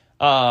from.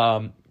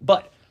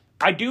 But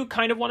I do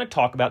kind of want to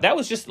talk about, that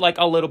was just like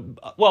a little,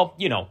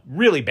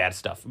 really bad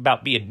stuff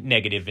about being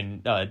negative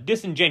and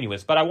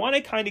disingenuous. But I want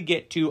to kind of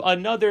get to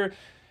another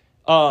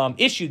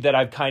issue that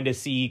I've kind of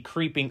see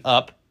creeping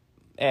up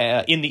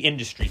in the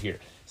industry here.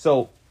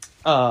 So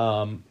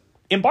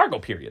embargo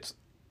periods,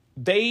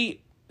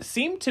 they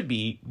seem to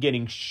be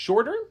getting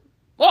shorter.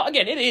 Well,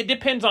 again, it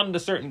depends on the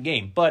certain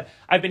game, but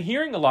I've been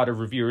hearing a lot of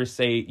reviewers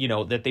say,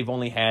 that they've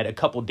only had a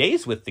couple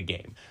days with the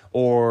game,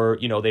 or,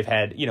 they've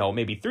had,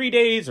 maybe 3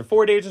 days or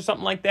 4 days or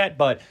something like that,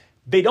 but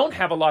they don't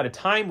have a lot of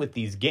time with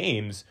these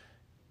games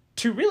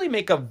to really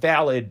make a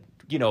valid,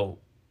 judgment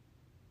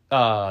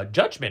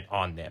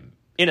on them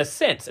in a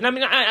sense. And I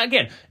mean,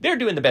 again, they're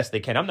doing the best they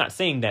can. I'm not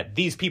saying that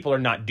these people are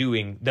not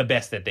doing the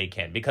best that they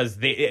can, because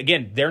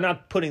they're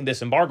not putting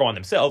this embargo on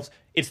themselves.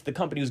 It's the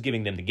company who's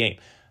giving them the game.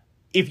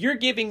 If you're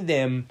giving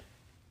them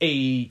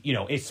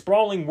a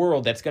sprawling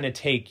world that's going to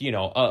take,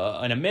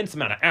 an immense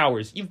amount of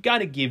hours, you've got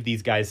to give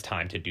these guys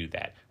time to do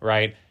that,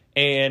 right?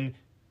 And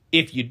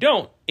if you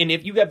don't, and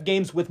if you have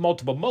games with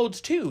multiple modes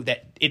too,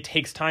 that it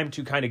takes time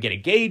to kind of get a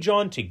gauge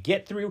on, to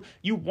get through,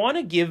 you want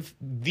to give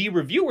the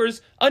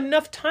reviewers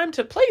enough time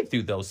to play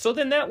through those. So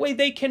then that way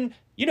they can,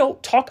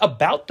 talk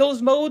about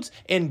those modes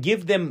and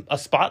give them a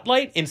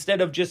spotlight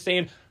instead of just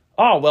saying,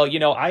 oh, well,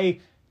 I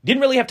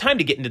didn't really have time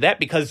to get into that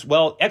because,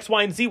 well, X,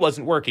 Y, and Z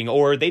wasn't working,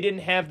 or they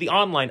didn't have the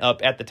online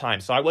up at the time,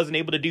 so I wasn't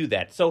able to do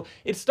that. So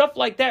it's stuff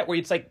like that where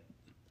it's like,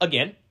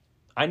 again,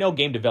 I know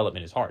game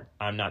development is hard.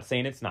 I'm not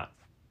saying it's not.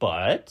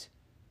 But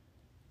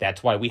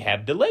that's why we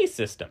have delay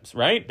systems,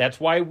 right? That's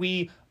why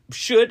we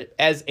should,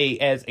 as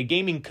a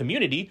gaming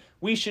community,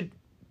 we should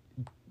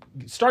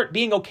start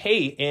being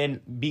okay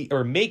and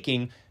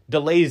making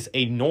delays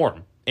a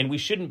norm. And we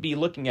shouldn't be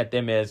looking at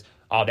them as,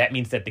 oh, that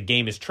means that the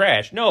game is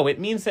trash. No, it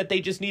means that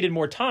they just needed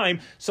more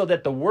time so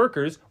that the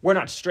workers were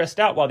not stressed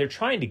out while they're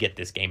trying to get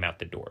this game out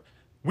the door.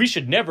 We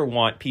should never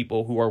want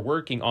people who are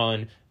working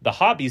on the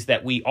hobbies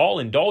that we all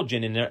indulge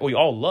in and that we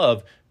all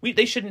love,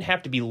 they shouldn't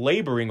have to be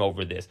laboring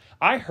over this.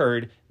 I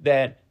heard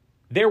that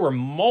there were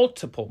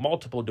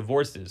multiple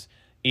divorces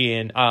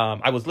in,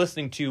 I was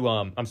listening to,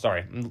 I'm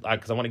sorry,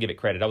 because I want to give it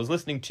credit. I was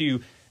listening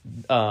to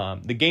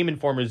the Game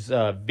Informer's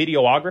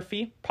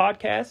videography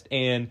podcast,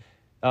 and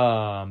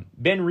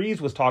Ben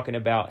Reeves was talking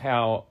about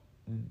how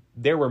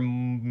there were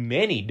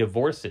many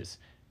divorces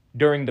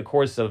during the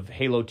course of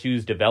Halo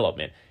 2's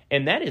development.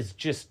 And that is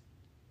just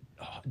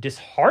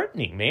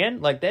disheartening,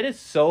 man. Like, that is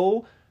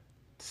so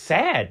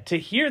sad to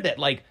hear that,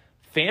 like,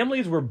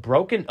 families were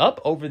broken up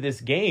over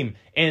this game.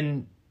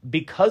 And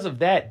because of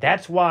that,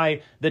 that's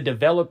why the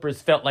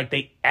developers felt like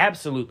they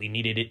absolutely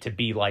needed it to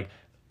be, like,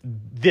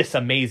 this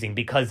amazing,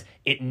 because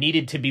it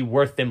needed to be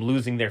worth them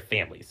losing their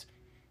families.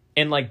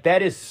 And, like,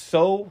 that is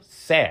so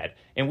sad.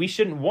 And we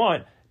shouldn't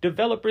want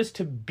developers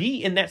to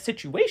be in that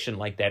situation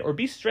like that or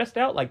be stressed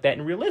out like that.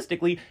 And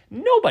realistically,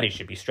 nobody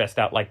should be stressed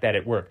out like that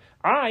at work.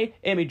 I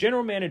am a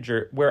general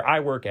manager where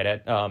I work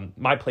at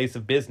my place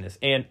of business,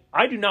 and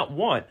I do not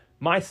want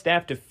my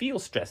staff to feel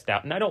stressed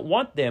out, and I don't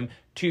want them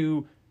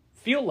to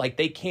feel like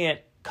they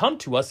can't come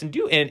to us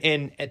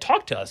and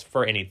talk to us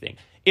for anything.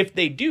 If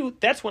they do,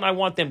 that's when I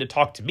want them to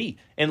talk to me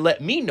and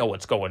let me know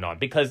what's going on,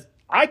 because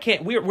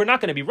we're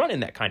not going to be running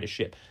that kind of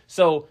shit.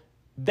 So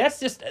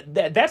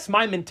that's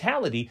my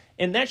mentality,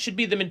 and that should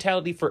be the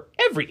mentality for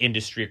every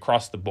industry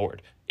across the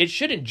board. It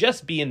shouldn't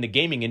just be in the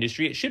gaming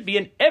industry. It should be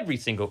in every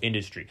single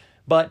industry.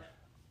 But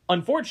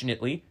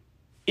unfortunately,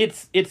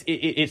 it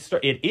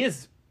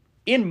is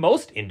in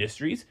most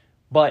industries.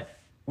 But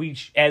we,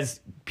 as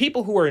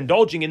people who are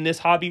indulging in this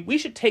hobby, we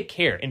should take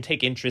care and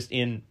take interest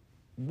in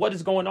what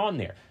is going on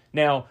there.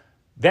 Now,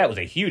 that was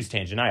a huge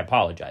tangent. I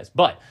apologize.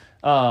 But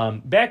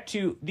back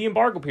to the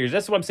embargo periods.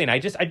 That's what I'm saying. I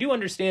do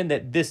understand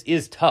that this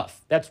is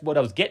tough. That's what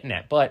I was getting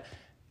at. But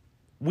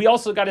we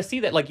also got to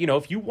see that, like,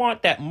 if you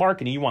want that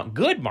marketing, you want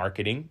good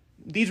marketing,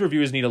 these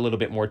reviewers need a little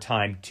bit more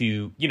time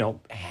to,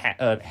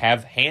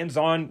 have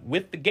hands-on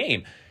with the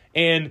game.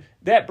 And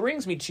that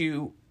brings me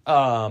to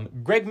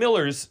Greg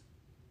Miller's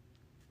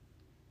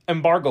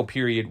embargo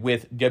period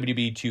with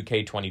WWE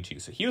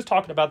 2K22. So he was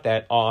talking about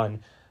that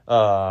on,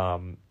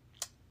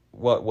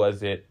 what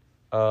was it?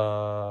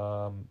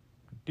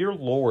 Dear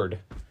Lord.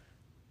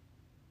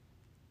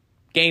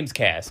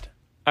 Gamescast.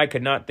 I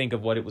could not think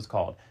of what it was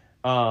called.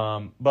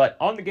 But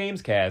on the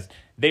Gamescast,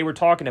 they were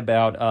talking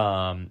about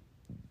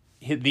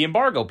the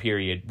embargo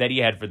period that he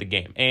had for the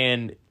game.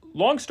 And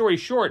long story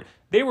short,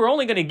 they were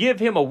only going to give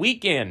him a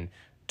weekend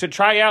to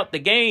try out the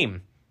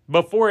game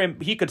before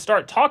he could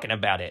start talking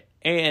about it.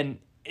 And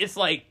it's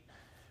like,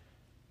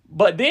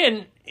 but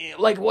then,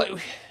 like,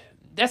 what?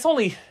 That's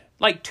only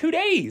like 2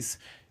 days.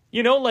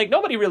 Like,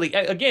 nobody really,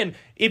 again,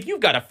 if you've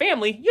got a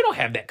family, you don't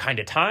have that kind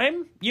of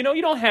time. You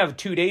don't have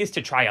 2 days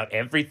to try out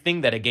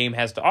everything that a game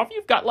has to offer.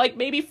 You've got, like,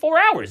 maybe 4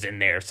 hours in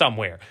there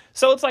somewhere.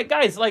 So it's like,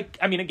 guys, like,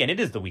 I mean, again, it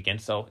is the weekend,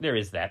 so there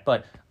is that.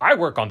 But I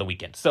work on the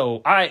weekend.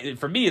 So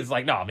for me, it's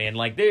like, no, man,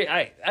 like,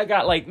 I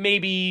got, like,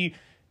 maybe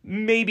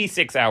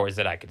 6 hours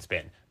that I could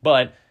spend.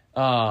 But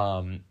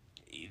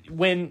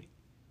when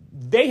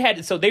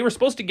they were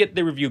supposed to get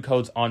the review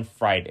codes on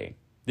Friday,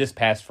 this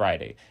past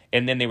Friday.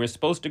 And then they were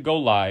supposed to go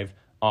live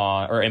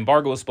or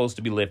embargo was supposed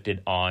to be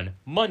lifted on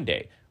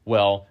Monday.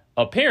 Well,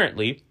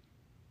 apparently,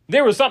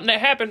 there was something that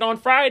happened on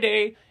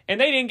Friday, and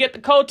they didn't get the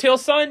code till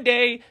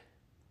Sunday.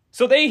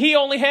 So he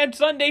only had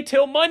Sunday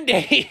till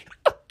Monday.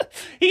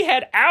 He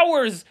had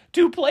hours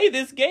to play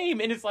this game,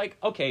 and it's like,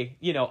 okay,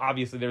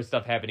 obviously there's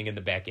stuff happening in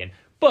the back end.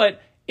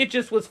 But it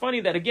just was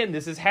funny that, again,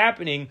 this is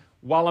happening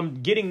while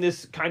I'm getting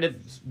this kind of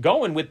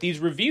going with these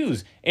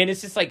reviews. And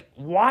it's just like,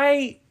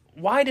 why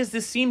does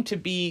this seem to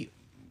be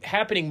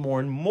happening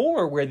more and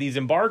more, where these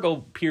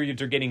embargo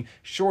periods are getting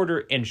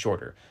shorter and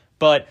shorter?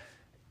 But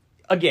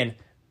again,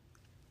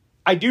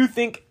 I do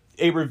think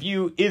a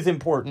review is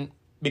important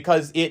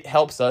because it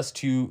helps us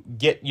to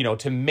get,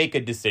 to make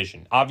a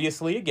decision.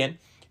 Obviously, again,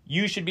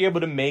 you should be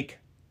able to make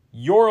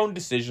your own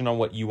decision on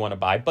what you want to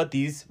buy, but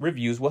these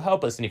reviews will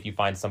help us. And if you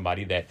find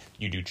somebody that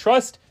you do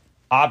trust,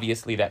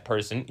 obviously that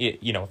person,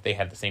 if they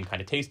have the same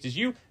kind of taste as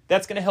you,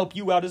 that's going to help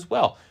you out as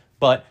well.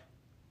 But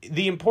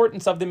the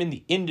importance of them in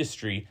the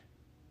industry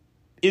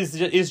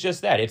is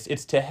just that.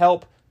 It's to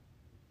help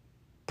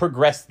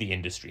progress the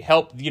industry,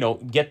 help,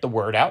 get the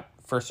word out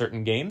for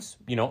certain games,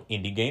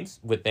 indie games,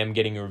 with them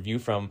getting a review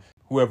from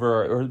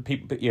whoever or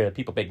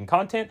people making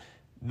content.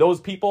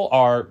 Those people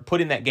are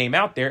putting that game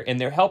out there and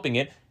they're helping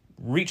it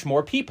reach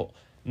more people.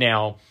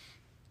 Now,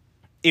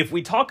 if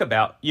we talk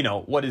about,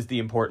 what is the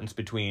importance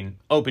between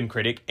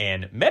OpenCritic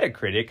and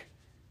Metacritic,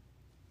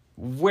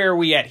 where are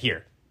we at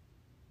here?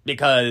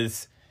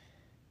 Because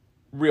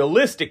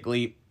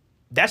realistically,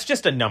 that's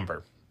just a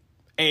number.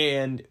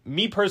 And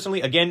me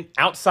personally, again,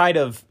 outside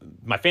of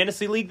my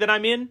fantasy league that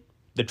I'm in,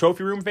 the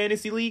Trophy Room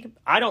Fantasy League,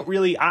 I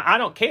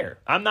don't care.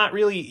 I'm not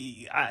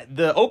really,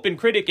 the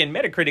OpenCritic and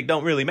Metacritic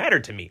don't really matter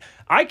to me.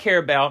 I care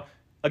about,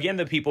 again,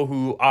 the people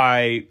who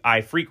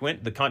I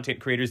frequent, the content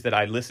creators that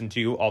I listen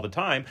to all the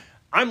time.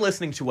 I'm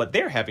listening to what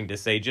they're having to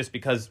say just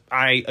because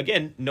I,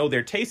 again, know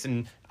their tastes,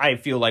 and I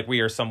feel like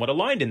we are somewhat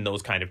aligned in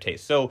those kind of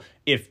tastes. So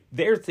if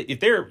they're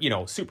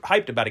super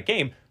hyped about a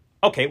game,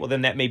 okay, well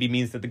then that maybe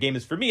means that the game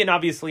is for me. And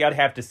obviously I'd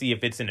have to see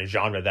if it's in a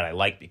genre that I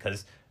like,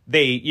 because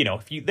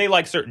they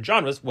like certain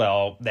genres,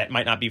 well, that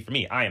might not be for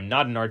me. I am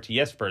not an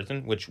RTS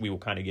person, which we will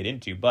kind of get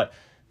into, but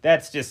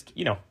that's just,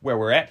 where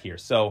we're at here.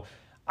 So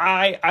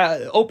I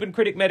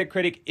OpenCritic,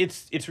 Metacritic,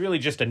 it's really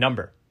just a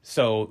number.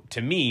 So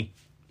to me,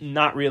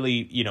 not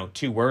really,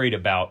 too worried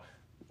about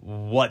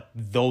what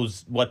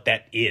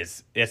that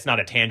is. It's not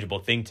a tangible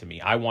thing to me.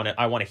 I want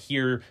to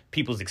hear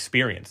people's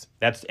experience.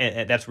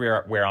 That's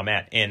where I'm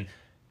at. And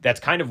that's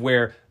kind of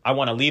where I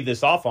want to leave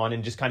this off on,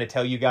 and just kind of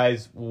tell you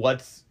guys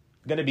what's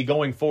going to be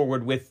going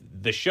forward with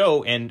the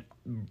show and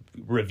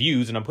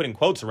reviews. And I'm putting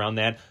quotes around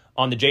that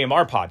on the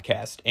JMR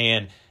podcast,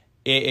 and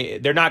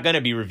they're not going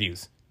to be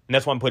reviews. And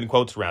that's why I'm putting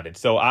quotes around it.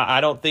 So I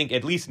don't think,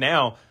 at least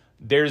now,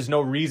 there's no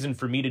reason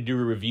for me to do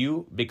a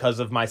review because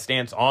of my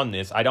stance on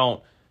this. I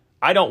don't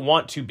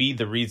want to be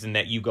the reason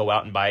that you go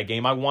out and buy a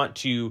game. I want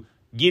to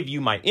give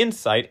you my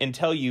insight and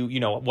tell you,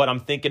 what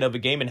I'm thinking of a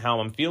game and how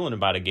I'm feeling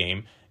about a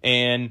game.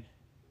 And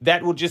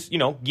that will just,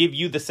 give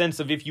you the sense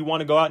of if you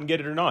want to go out and get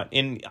it or not.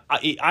 And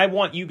I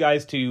want you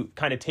guys to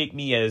kind of take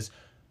me as,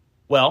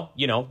 well,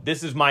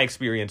 this is my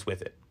experience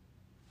with it.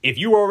 If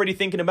you were already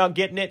thinking about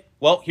getting it,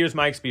 well, here's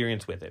my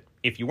experience with it.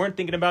 If you weren't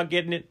thinking about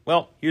getting it,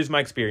 well, here's my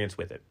experience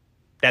with it.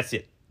 That's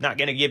it. Not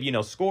going to give you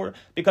no score,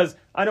 because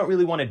I don't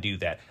really want to do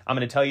that. I'm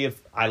going to tell you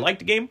if I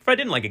liked a game, if I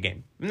didn't like a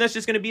game. And that's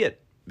just going to be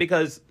it,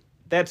 because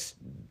that's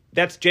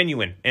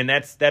genuine. And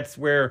that's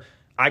where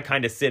I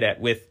kind of sit at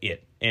with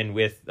it, and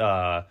with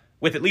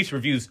at least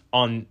reviews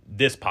on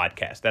this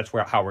podcast. That's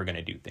how we're going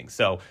to do things.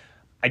 So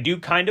I do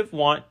kind of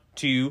want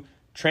to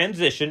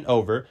transition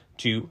over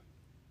to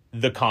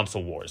the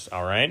console wars.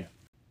 All right.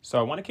 So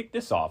I want to kick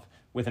this off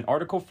with an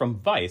article from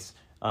Vice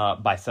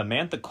by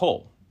Samantha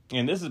Cole.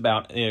 And this is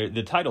about,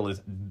 the title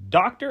is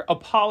Doctor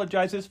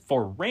Apologizes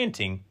for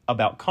Ranting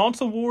About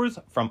Console Wars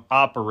from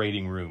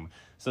Operating Room.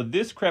 So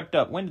this crept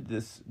up. When did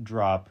this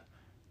drop?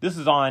 This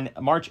is on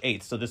March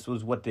 8th. So this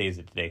was, what day is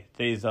it today?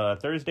 Today's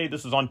Thursday.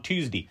 This was on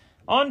Tuesday.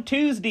 On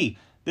Tuesday,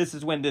 this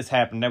is when this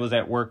happened. I was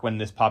at work when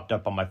this popped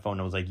up on my phone.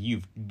 I was like,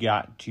 you've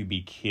got to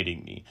be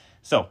kidding me.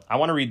 So I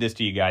want to read this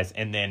to you guys,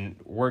 and then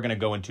we're going to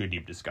go into a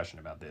deep discussion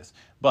about this.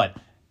 But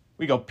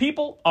we go,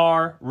 people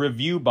are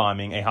review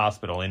bombing a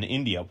hospital in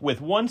India with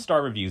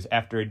 1-star reviews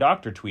after a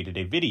doctor tweeted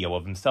a video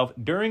of himself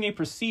during a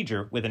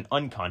procedure with an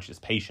unconscious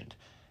patient.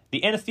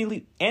 The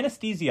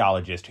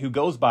anesthesiologist, who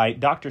goes by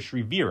Dr.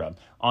 Shrivira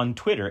on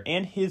Twitter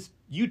and his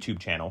YouTube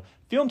channel,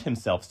 filmed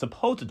himself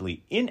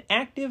supposedly in an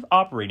active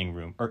operating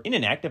room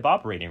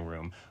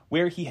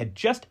where he had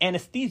just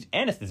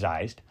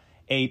anesthetized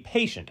a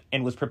patient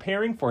and was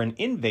preparing for an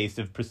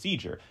invasive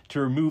procedure to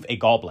remove a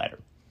gallbladder.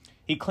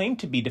 He claimed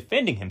to be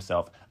defending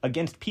himself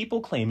against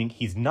people claiming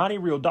he's not a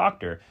real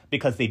doctor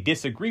because they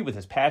disagree with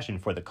his passion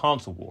for the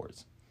console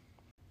wars.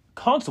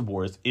 Console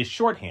wars is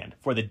shorthand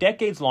for the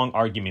decades-long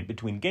argument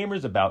between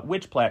gamers about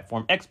which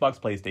platform, Xbox,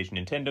 PlayStation,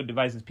 Nintendo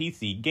devices,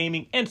 PC,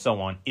 gaming, and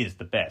so on, is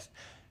the best.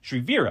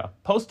 Shrivira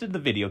posted the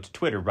video to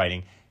Twitter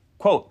writing,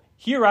 quote,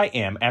 "Here I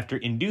am after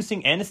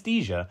inducing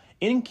anesthesia,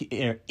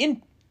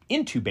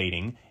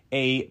 intubating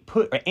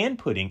and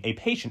putting a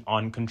patient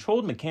on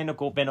controlled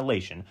mechanical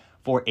ventilation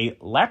for a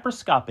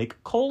laparoscopic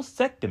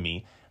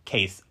cholecystectomy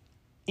case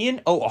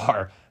in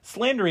OR,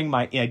 slandering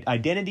my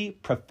identity,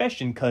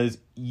 profession, cause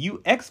you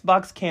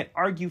Xbox can't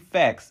argue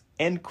facts,"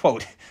 end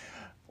quote.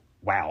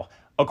 Wow.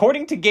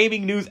 According to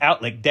gaming news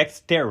outlet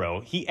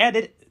Dextero, he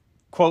added,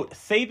 quote,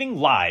 "saving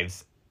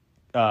lives,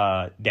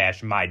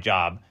 dash my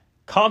job,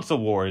 console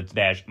wars,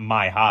 dash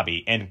my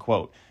hobby," end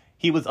quote.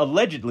 He was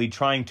allegedly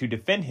trying to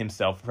defend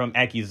himself from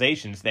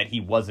accusations that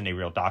he wasn't a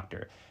real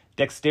doctor.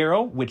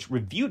 Dextero, which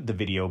reviewed the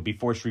video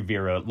before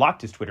Shrivira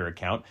locked his Twitter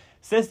account,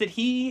 says that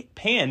he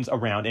pans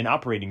around an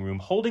operating room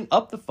holding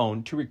up the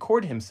phone to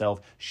record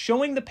himself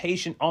showing the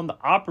patient on the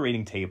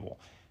operating table.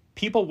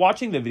 People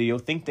watching the video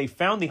think they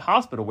found the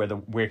hospital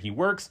where he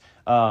works,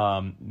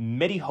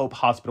 MediHope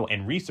Hospital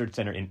and Research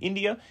Center in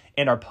India,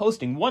 and are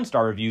posting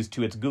 1-star reviews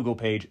to its Google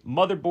page.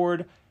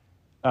 Motherboard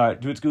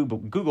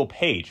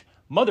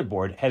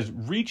has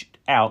reached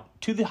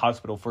out to the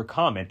hospital for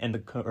comment and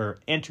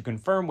to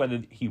confirm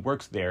whether he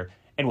works there,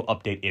 and will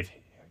update if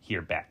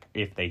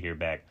they hear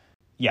back.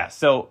 Yeah,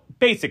 so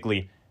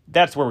basically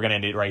that's where we're gonna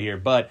end it right here.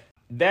 But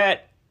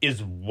that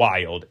is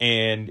wild,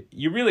 and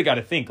you really got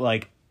to think,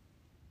 like,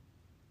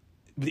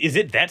 is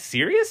it that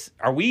serious?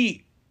 Are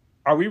we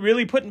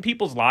really putting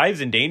people's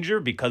lives in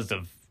danger because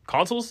of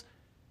consoles?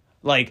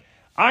 Like,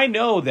 I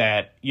know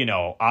that,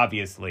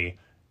 obviously,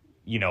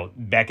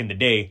 back in the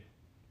day,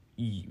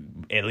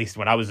 at least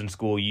when I was in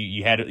school,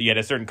 you had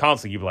a certain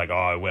console, you'd be like,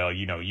 oh, well,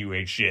 you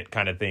ain't shit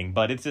kind of thing.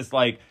 But it's just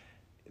like,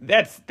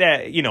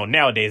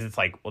 nowadays it's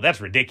like, well,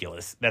 that's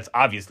ridiculous. That's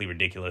obviously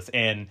ridiculous.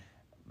 And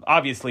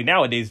obviously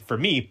nowadays, for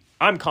me,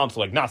 I'm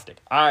console agnostic.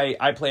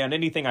 I play on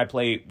anything. I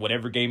play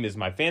whatever game is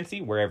my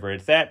fancy, wherever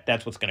it's at.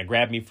 That's what's going to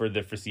grab me for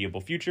the foreseeable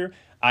future.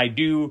 I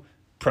do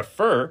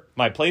prefer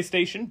my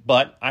PlayStation,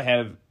 but I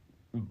have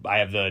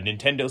the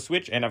Nintendo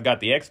Switch and I've got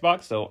the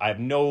Xbox, so I have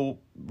no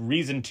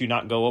reason to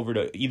not go over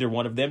to either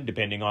one of them,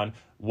 depending on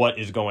what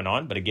is going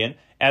on. But again,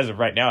 as of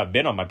right now, I've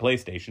been on my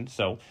PlayStation,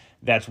 so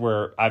that's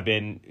where I've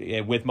been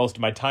with most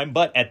of my time.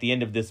 But at the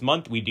end of this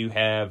month, we do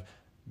have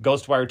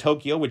Ghostwire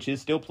Tokyo, which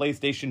is still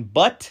PlayStation,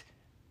 but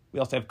we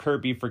also have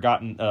Kirby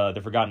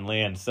the Forgotten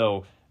Land.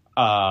 So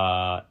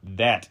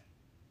that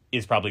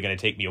is probably going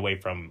to take me away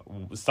from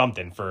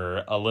something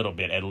for a little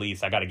bit at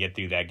least. I got to get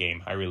through that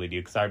game. I really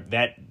do, because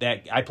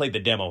I played the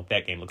demo.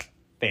 That game looks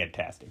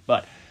fantastic.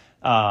 But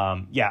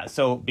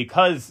so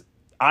because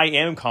I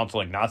am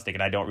console agnostic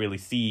and I don't really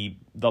see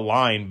the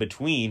line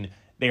between,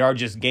 they are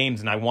just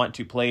games and I want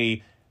to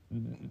play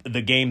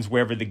the games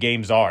wherever the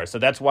games are. So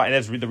that's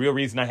the real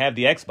reason I have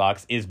the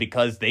Xbox, is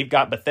because they've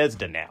got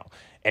Bethesda now.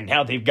 And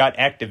now they've got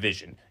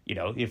Activision,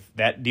 if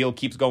that deal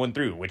keeps going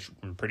through, which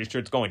I'm pretty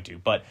sure it's going to.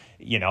 But,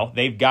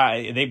 they've got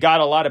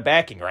a lot of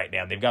backing right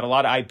now. They've got a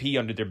lot of IP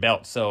under their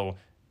belt. So,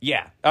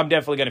 yeah, I'm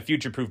definitely going to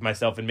future-proof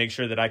myself and make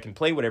sure that I can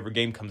play whatever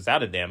game comes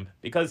out of them,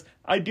 because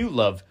I do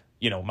love,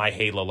 my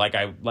Halo. Like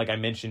I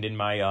mentioned in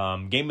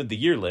my Game of the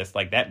Year list,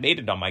 like that made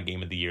it on my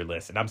Game of the Year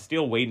list. And I'm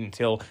still waiting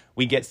until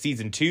we get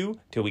Season 2,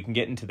 till we can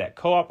get into that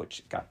co-op,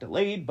 which got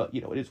delayed, but,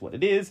 it is what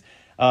it is.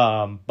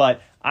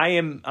 But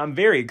I'm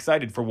very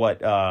excited for what,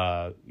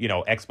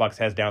 Xbox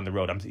has down the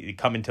road. I'm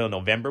coming till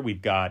November.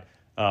 We've got,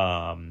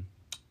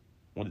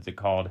 what is it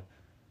called?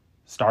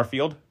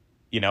 Starfield.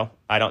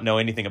 I don't know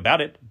anything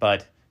about it,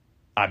 but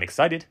I'm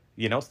excited.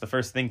 It's the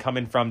first thing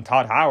coming from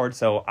Todd Howard.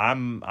 So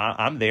I'm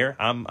there.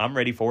 I'm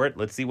ready for it.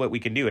 Let's see what we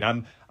can do.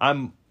 And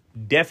I'm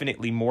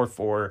definitely more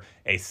for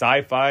a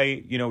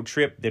sci-fi,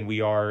 trip than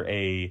we are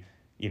a,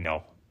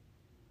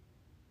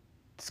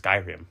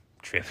 Skyrim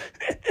trip.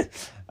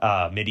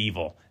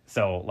 Medieval.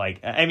 So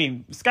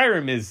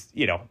Skyrim is,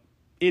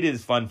 it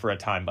is fun for a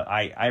time, but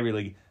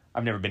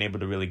I've never been able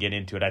to really get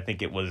into it. I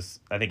think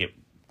it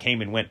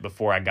came and went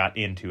before I got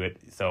into it.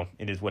 So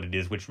it is what it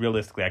is, which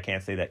realistically I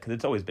can't say that because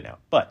it's always been out,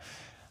 but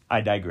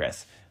I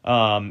digress.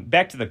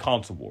 Back to the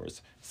console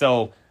wars.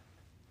 So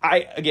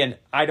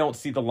I don't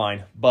see the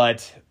line,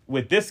 but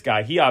with this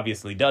guy, he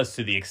obviously does,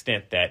 to the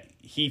extent that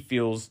he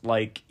feels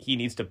like he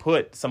needs to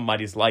put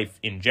somebody's life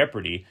in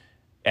jeopardy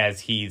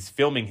as he's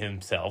filming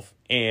himself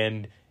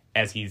and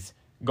as he's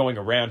going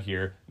around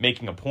here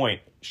making a point,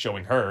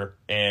 showing her,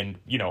 and,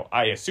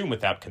 I assume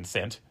without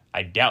consent.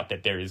 I doubt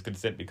that there is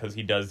consent, because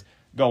he does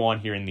go on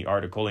here in the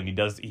article and he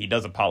does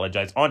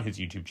apologize on his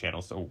YouTube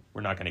channel, so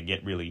we're not going to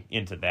get really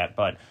into that,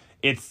 but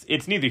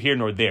it's neither here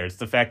nor there. It's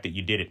the fact that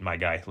you did it, my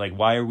guy. Like,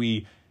 why are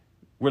we're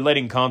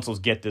letting consoles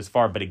get this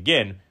far? But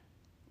again,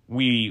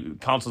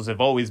 consoles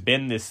have always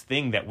been this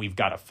thing that we've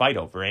got to fight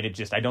over, and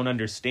I don't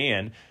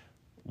understand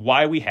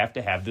why we have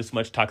to have this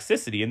much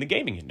toxicity in the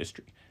gaming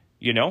industry.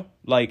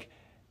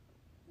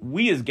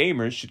 We as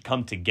gamers should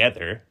come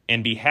together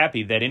and be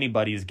happy that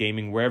anybody is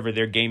gaming wherever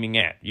they're gaming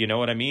at. You know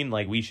what I mean?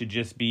 Like, we should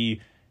just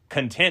be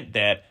content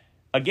that,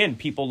 again,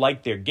 people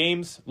like their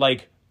games.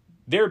 Like,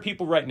 there are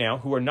people right now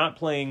who are not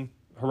playing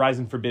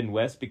Horizon Forbidden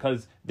West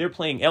because they're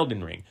playing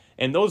Elden Ring.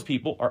 And those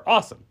people are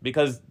awesome,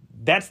 because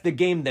that's the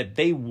game that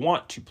they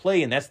want to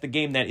play, and that's the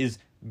game that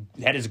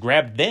has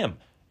grabbed them.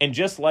 And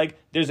just like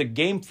there's a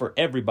game for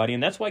everybody,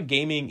 and that's why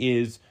gaming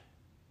is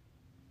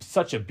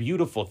such a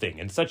beautiful thing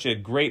and such a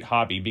great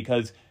hobby,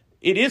 because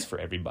it is for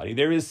everybody.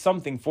 There is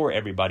something for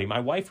everybody. My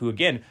wife, who,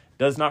 again,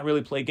 does not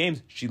really play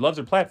games, she loves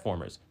her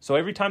platformers. So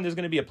every time there's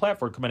going to be a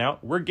platform coming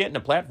out, we're getting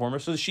a platformer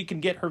so that she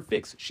can get her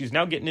fix. She's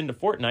now getting into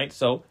Fortnite,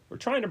 so we're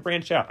trying to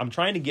branch out. I'm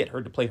trying to get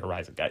her to play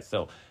Horizon, guys.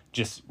 So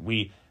just,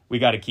 we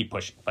got to keep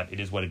pushing, but it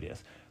is what it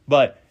is.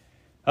 But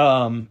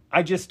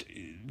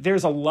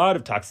there's a lot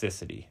of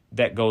toxicity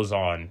that goes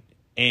on,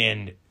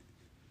 and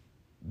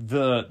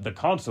the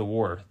console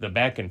war, the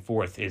back and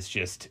forth is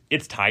just,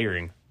 it's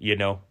tiring,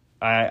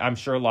 I'm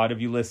sure a lot of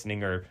you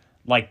listening are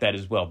like that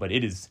as well, but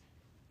it is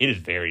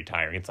very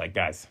tiring. It's like,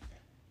 guys,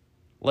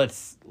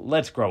 let's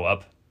grow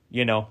up.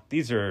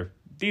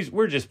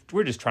 we're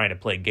just trying to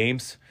play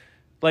games.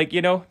 Like,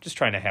 just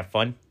trying to have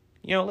fun.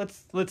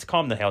 Let's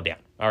calm the hell down.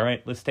 All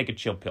right, let's take a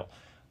chill pill.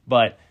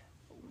 But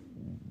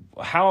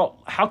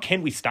how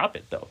can we stop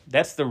it though?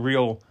 That's the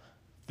real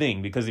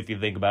thing, because if you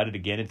think about it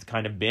again, it's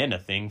kind of been a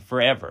thing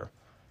forever.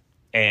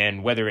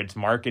 And whether it's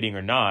marketing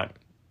or not,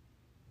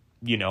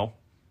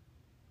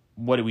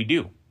 what do we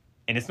do?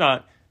 And it's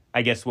not,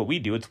 I guess, what we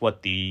do, it's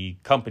what the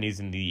companies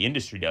in the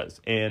industry does.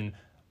 And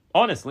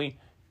honestly,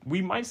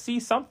 we might see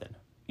something.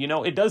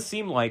 It does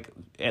seem like,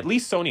 at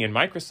least Sony and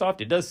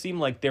Microsoft, it does seem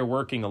like they're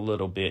working a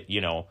little bit,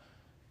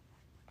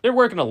 they're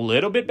working a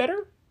little bit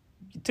better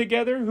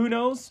together. Who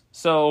knows?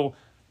 So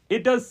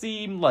it does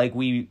seem like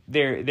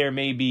there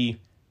may be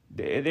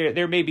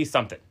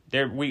something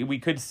there. We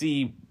could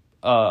see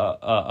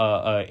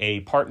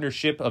a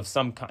partnership of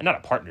some kind, not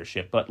a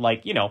partnership, but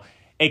like,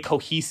 a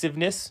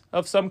cohesiveness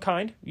of some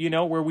kind,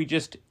 where we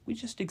just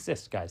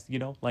exist, guys,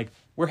 like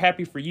we're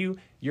happy for you.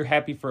 You're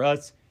happy for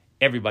us.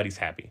 Everybody's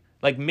happy.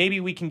 Like maybe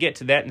we can get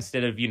to that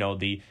instead of,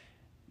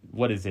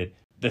 what is it?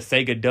 The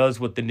Sega does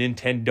what the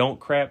Nintendo don't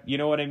crap. You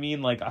know what I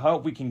mean? Like I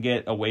hope we can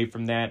get away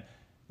from that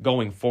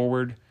going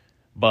forward.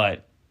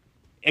 But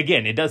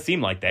again, it does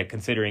seem like that,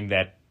 considering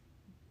that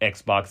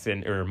Xbox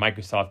or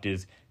Microsoft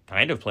is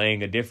kind of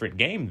playing a different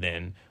game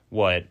than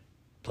what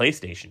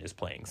PlayStation is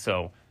playing.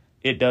 So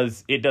it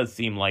does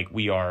seem like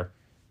we are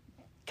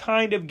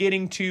kind of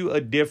getting to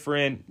a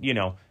different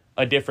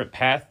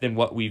path than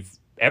what we've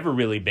ever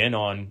really been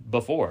on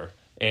before.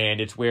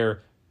 And it's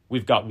where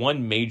we've got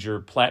one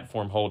major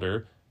platform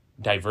holder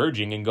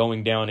diverging and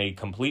going down a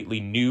completely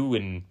new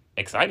and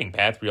exciting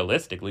path,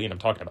 realistically, and I'm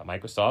talking about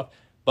Microsoft.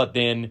 But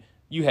then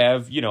you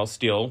have,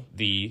 still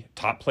the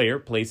top player,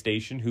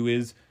 PlayStation, who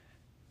is,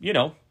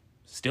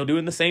 still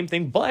doing the same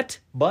thing, but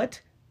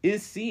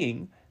is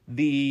seeing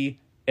the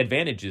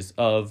advantages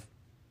of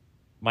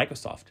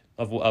Microsoft,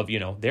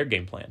 of their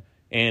game plan.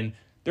 And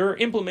they're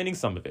implementing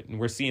some of it, and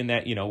we're seeing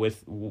that,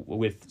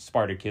 with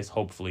Spartacus,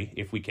 hopefully,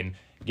 if we can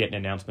get an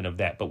announcement of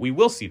that. But we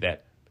will see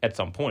that at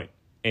some point,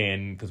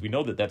 and because we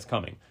know that that's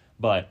coming.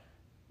 But,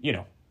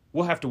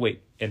 we'll have to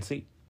wait and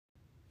see.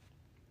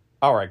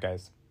 All right,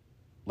 guys.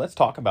 Let's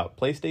talk about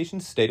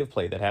PlayStation's State of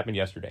Play that happened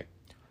yesterday.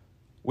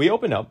 We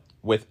open up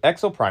with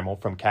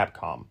Exoprimal from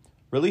Capcom,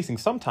 releasing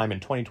sometime in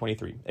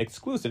 2023,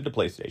 exclusive to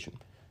PlayStation.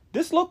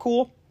 This looked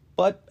cool,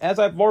 but as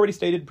I've already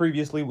stated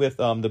previously with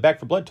the Back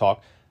 4 Blood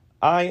talk,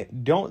 I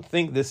don't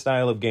think this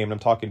style of game, and I'm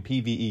talking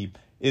PvE,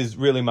 is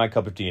really my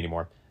cup of tea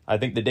anymore. I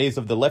think the days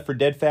of the Left 4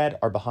 Dead fad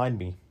are behind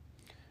me.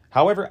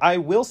 However, I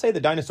will say the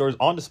dinosaurs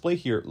on display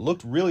here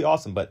looked really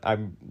awesome, but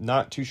I'm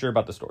not too sure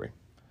about the story.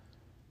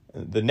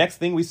 The next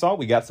thing we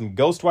got some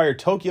Ghostwire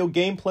Tokyo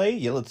gameplay.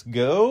 Yeah, let's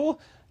go.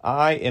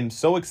 I am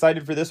so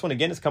excited for this one.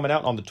 Again, it's coming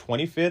out on the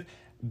 25th.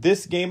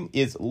 This game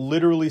is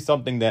literally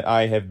something that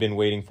I have been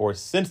waiting for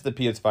since the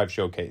PS5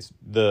 showcase.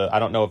 I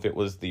don't know if it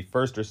was the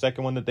first or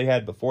second one that they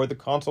had before the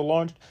console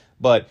launched,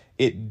 but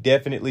it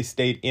definitely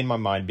stayed in my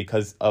mind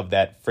because of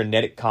that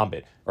frenetic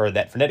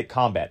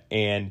combat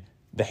and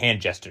the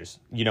hand gestures.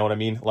 You know what I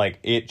mean? Like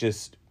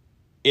it's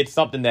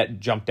something that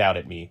jumped out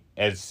at me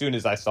as soon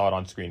as I saw it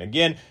on screen.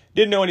 Again,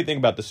 didn't know anything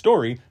about the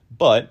story,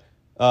 but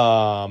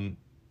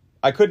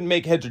I couldn't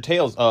make heads or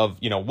tails of,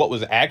 what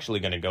was actually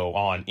going to go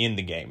on in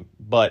the game.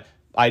 But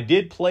I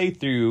did play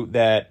through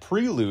that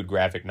Prelude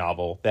graphic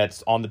novel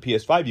that's on the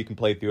PS5. You can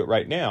play through it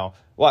right now.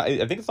 Well,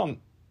 I think it's on...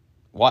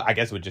 Well, I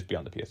guess it would just be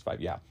on the PS5,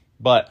 yeah.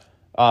 But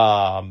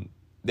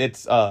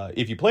it's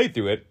if you play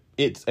through it,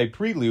 it's a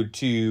prelude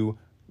to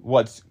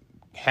what's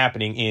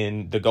happening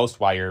in the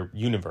Ghostwire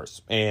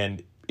universe.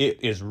 And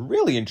it is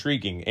really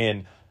intriguing.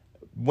 And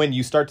when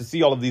you start to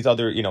see all of these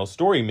other,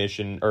 story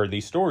mission or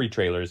these story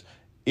trailers,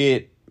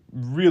 it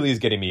really is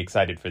getting me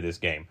excited for this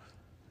game.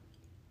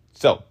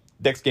 So,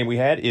 next game we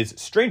had is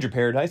Stranger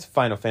Paradise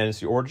Final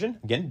Fantasy Origin.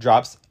 Again,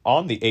 drops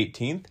on the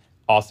 18th.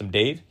 Awesome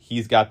Dave,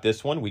 he's got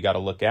this one. We got to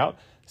look out.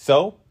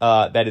 So,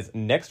 that is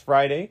next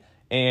Friday.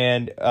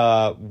 And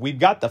we've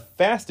got the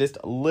fastest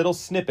little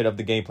snippet of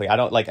the gameplay.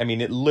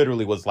 It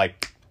literally was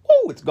like,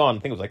 whoo, it's gone. I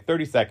think it was like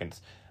 30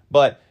 seconds.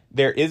 But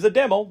there is a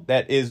demo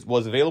that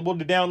was available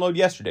to download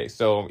yesterday.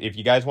 So if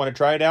you guys want to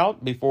try it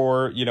out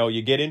before,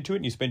 you get into it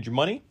and you spend your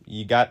money,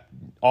 you got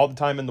all the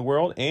time in the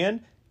world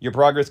and your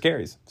progress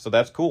carries. So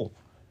that's cool.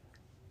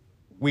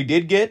 We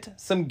did get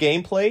some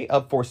gameplay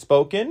of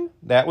Forspoken.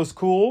 That was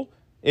cool.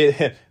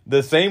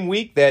 The same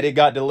week that it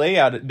got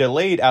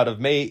delayed out of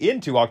May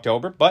into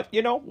October. But,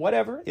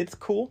 whatever. It's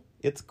cool.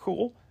 It's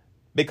cool.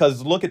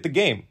 Because look at the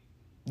game.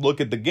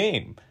 Look at the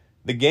game.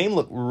 The game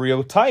looked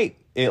real tight.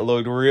 It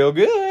looked real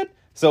good.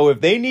 So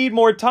if they need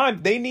more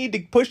time, they need to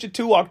push it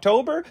to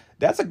October.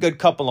 That's a good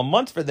couple of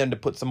months for them to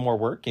put some more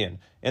work in.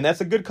 And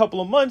that's a good couple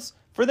of months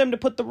for them to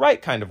put the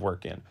right kind of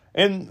work in.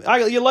 And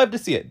you love to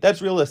see it.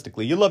 That's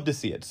realistically. You love to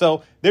see it.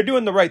 So they're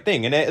doing the right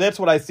thing. And that's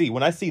what I see.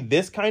 When I see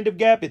this kind of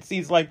gap, it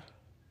seems like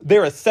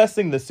they're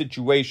assessing the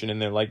situation.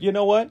 And they're like, you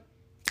know what?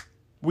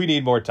 We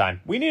need more time.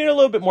 We need a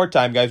little bit more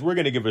time, guys. We're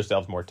going to give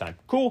ourselves more time.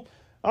 Cool.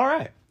 All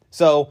right.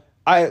 So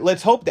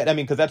let's hope that, I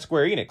mean, because that's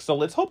Square Enix. So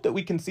let's hope that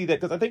we can see that,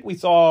 because I think we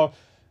saw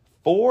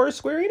 4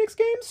 Square Enix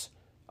games,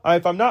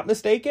 if I'm not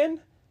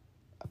mistaken.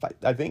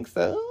 I think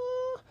so.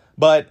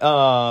 But,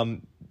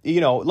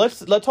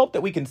 let's hope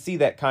that we can see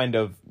that kind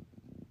of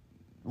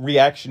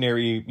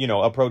reactionary,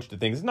 approach to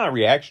things. It's not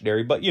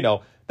reactionary, but,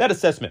 that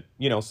assessment,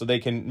 so they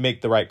can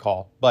make the right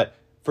call. But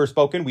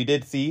Forspoken, we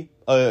did see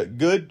a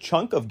good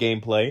chunk of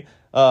gameplay.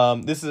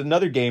 This is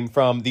another game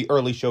from the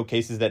early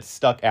showcases that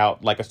stuck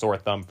out like a sore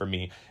thumb for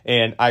me,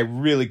 and I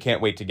really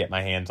can't wait to get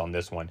my hands on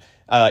this one.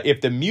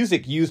 If the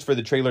music used for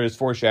the trailer is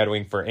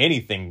foreshadowing for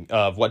anything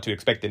of what to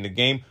expect in the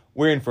game,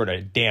 we're in for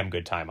a damn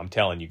good time, I'm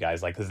telling you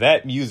guys, because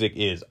that music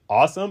is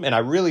awesome, and I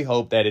really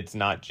hope that it's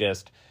not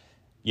just,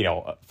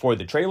 for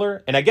the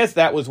trailer. And I guess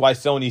that was why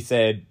Sony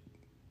said,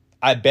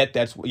 I bet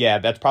that's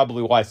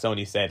probably why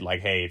Sony said, like,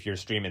 hey, if you're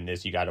streaming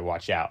this, you got to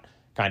watch out,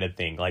 kind of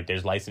thing. Like,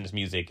 there's licensed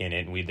music in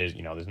it, and there's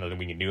nothing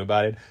we can do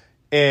about it.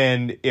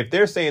 And if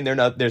they're saying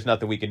there's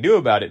nothing we can do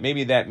about it,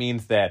 maybe that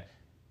means that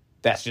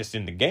that's just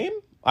in the game.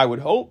 I would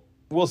hope.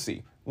 We'll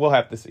see. We'll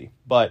have to see.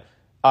 But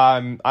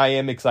I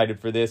am excited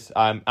for this.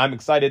 I'm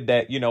excited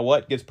that,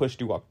 gets pushed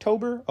to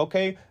October.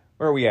 Okay,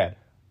 where are we at?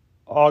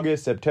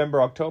 August,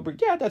 September, October.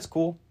 Yeah, that's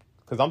cool,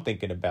 because I'm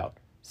thinking about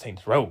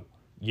Saints Row.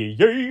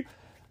 Yay.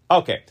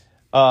 Okay.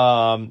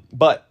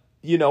 But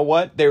you know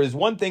what? There is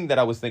one thing that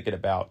I was thinking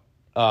about,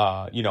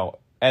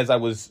 as I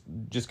was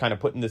just kind of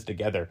putting this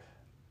together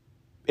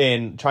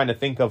and trying to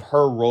think of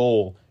her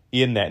role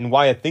in that and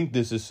why I think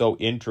this is so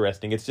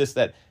interesting. It's just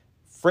that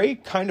Frey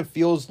kind of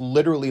feels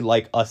literally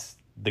like us,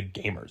 the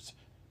gamers.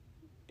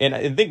 And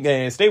I think,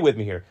 stay with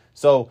me here.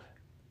 So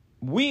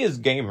we as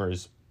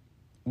gamers,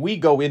 we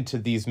go into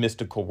these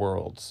mystical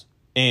worlds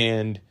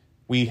and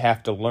we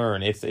have to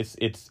learn. It's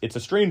a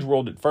strange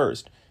world at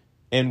first.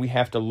 And we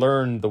have to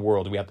learn the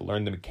world. We have to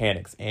learn the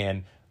mechanics.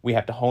 And we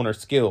have to hone our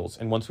skills.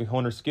 And once we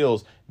hone our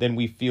skills, then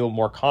we feel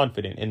more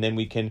confident. And then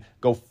we can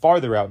go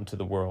farther out into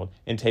the world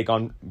and take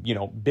on,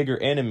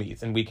 bigger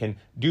enemies. And we can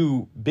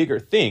do bigger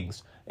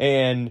things.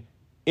 And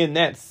in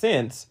that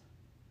sense,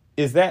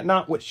 is that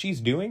not what she's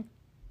doing?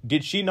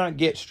 Did she not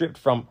get stripped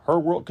from her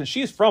world? Because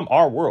she's from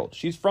our world.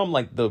 She's from,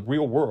 like, the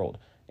real world.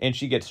 And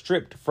she gets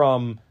stripped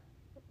from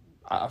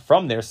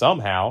there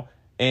somehow.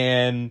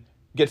 And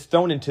gets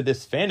thrown into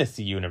this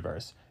fantasy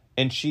universe,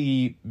 and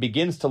she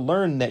begins to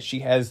learn that she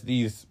has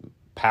these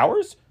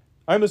powers.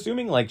 I'm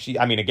assuming, like,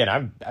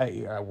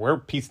 we're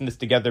piecing this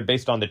together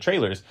based on the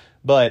trailers,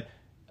 but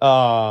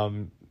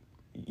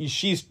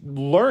she's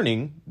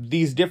learning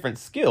these different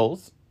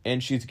skills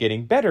and she's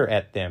getting better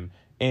at them.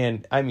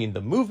 And I mean, the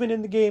movement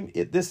in the game,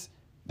 this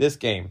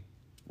game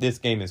is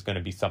going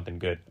to be something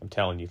good. I'm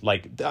telling you,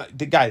 like,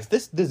 the guys,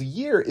 this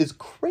year is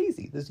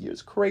crazy. This year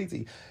is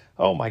crazy.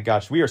 Oh my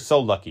gosh, we are so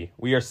lucky.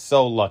 We are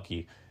so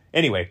lucky.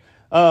 Anyway,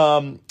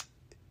 didn't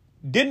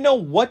know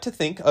what to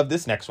think of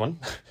this next one,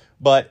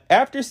 but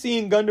after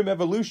seeing Gundam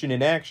Evolution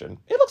in action,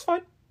 it looks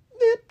fine.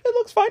 It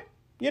looks fine.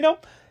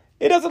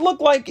 It doesn't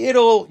look like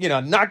it'll,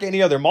 knock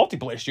any other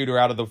multiplayer shooter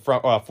out of the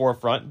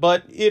forefront.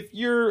 But if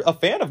you're a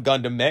fan of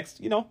Gundam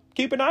Mechs,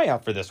 keep an eye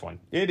out for this one.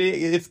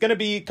 It's going to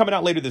be coming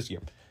out later this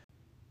year.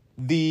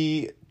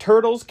 The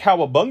Turtles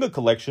Cowabunga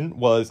collection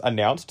was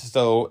announced,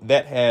 so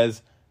that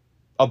has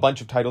a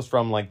bunch of titles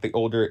from, like, the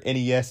older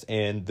NES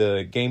and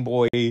the Game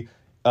Boy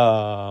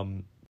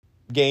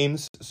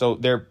games. So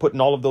they're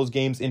putting all of those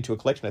games into a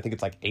collection. I think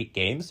it's like 8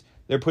 games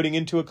they're putting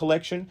into a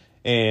collection,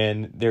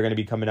 and they're going to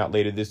be coming out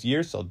later this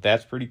year. So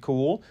that's pretty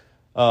cool.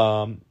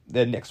 The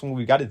next one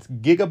we got is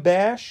Giga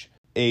Bash,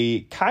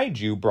 a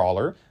kaiju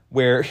brawler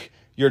where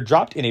you're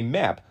dropped in a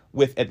map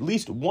with at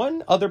least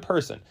one other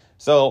person.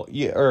 So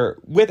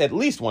with at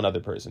least one other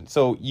person.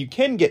 So you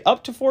can get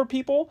up to 4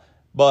 people,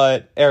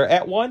 or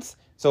at once.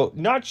 So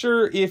not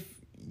sure if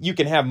you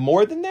can have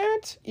more than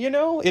that,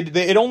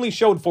 It only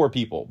showed 4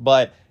 people,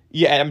 but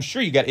yeah, I'm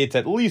sure it's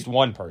at least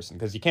one person,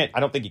 because I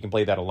don't think you can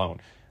play that alone.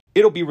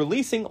 It'll be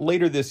releasing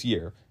later this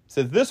year.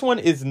 Says this one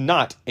is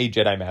not a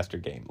Jedi Master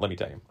game. Let me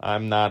tell you,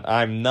 I'm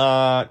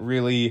not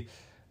really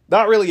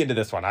into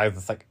this one. I was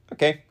just like,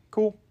 okay,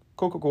 cool.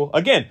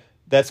 Again,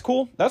 that's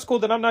cool. That's cool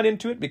that I'm not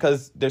into it,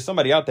 because there's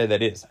somebody out there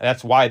that is.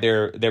 That's why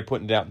they're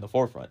putting it out in the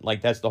forefront.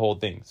 Like, that's the whole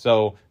thing.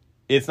 So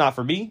it's not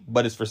for me,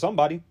 but it's for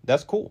somebody.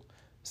 That's cool.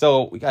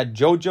 So we got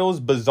JoJo's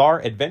Bizarre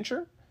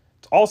Adventure.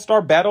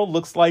 All-Star Battle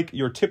looks like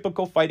your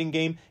typical fighting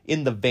game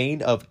in the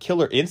vein of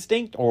Killer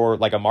Instinct or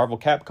like a Marvel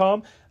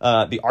Capcom.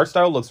 The art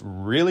style looks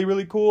really,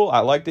 really cool. I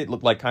liked it. It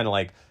looked like kind of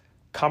like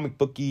comic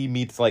booky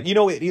meets, like, it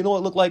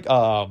looked like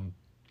I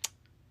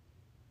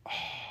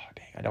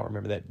don't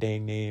remember that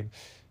dang name.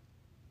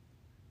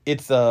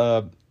 It's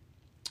kind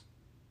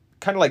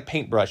of like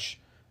Paintbrush.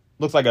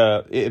 Looks like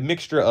a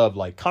mixture of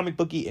like comic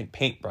booky and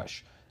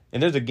Paintbrush.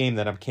 And there's a game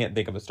that I can't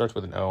think of. It starts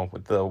with an O,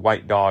 with the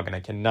white dog,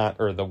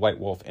 or the white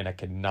wolf, and I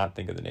cannot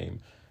think of the name.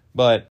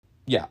 But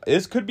yeah,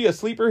 this could be a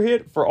sleeper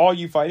hit for all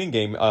you fighting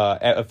game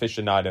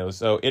aficionados.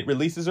 So it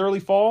releases early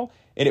fall,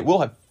 and it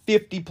will have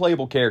 50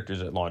 playable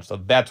characters at launch. So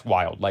that's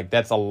wild. Like,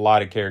 that's a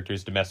lot of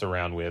characters to mess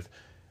around with.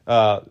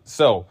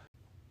 So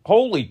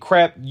Holy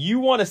crap, you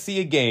want to see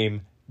a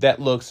game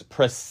that looks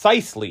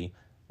precisely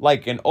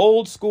like an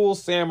old school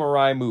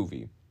samurai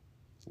movie?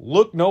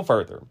 Look no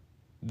further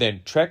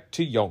than Trek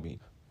to Yomi.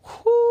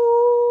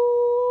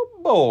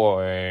 Whoo,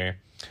 boy.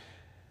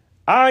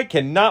 I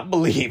cannot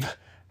believe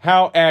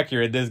how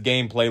accurate this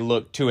gameplay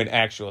looked to an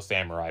actual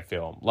samurai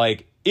film.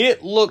 Like,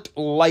 it looked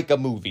like a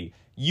movie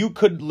you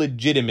could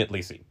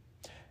legitimately see.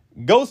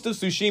 Ghost of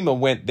Tsushima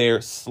went there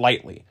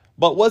slightly,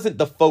 but wasn't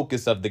the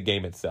focus of the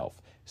game itself.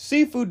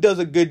 Sifu does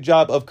a good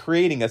job of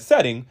creating a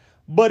setting,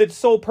 but its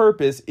sole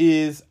purpose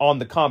is on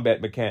the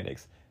combat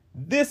mechanics.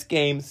 This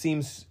game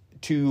seems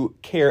to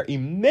care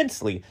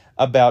immensely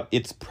about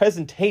its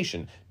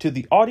presentation to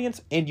the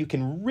audience, and you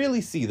can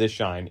really see the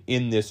shine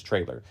in this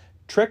trailer.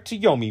 Trek to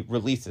Yomi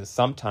releases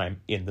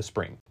sometime in the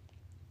spring.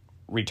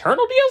 Returnal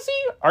DLC?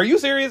 Are you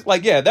serious?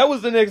 Like, yeah, that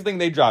was the next thing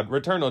they dropped.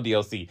 Returnal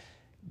DLC.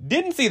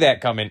 Didn't see that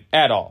coming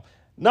at all.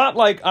 Not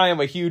like I am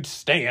a huge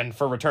stan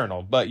for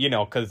Returnal, but, you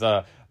know,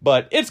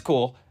 but it's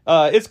cool.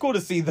 It's cool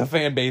to see the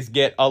fan base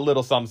get a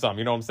little something,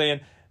 you know what I'm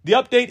saying? The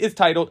update is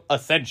titled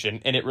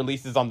Ascension, and it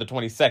releases on the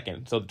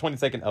 22nd, so the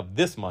 22nd of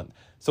this month.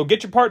 So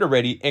get your partner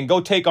ready and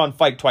go take on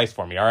Fight Twice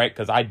for me, all right?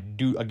 Because I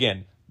do,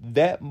 again,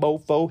 that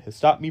mofo has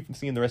stopped me from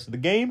seeing the rest of the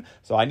game,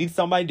 so I need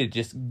somebody to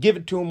just give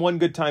it to him one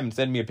good time and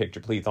send me a picture,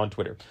 please, on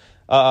Twitter.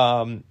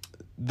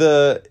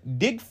 The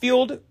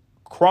Digfield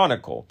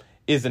Chronicle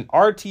is an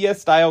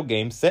RTS-style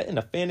game set in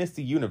a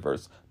fantasy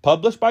universe,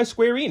 published by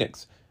Square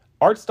Enix.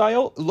 Art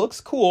style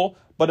looks cool,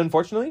 but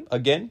unfortunately,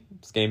 again,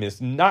 this game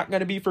is not going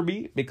to be for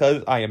me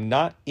because I am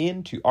not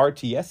into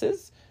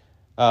RTSs.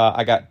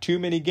 I got too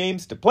many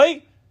games to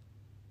play,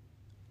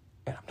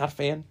 and I'm not a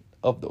fan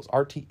of those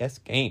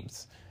RTS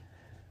games.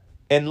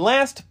 And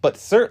last, but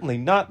certainly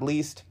not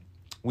least,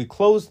 we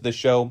closed the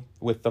show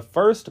with the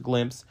first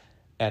glimpse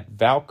at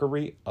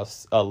Valkyrie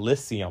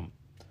Elysium.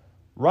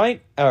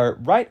 Right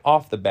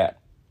off the bat,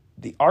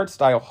 the art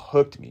style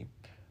hooked me.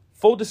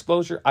 Full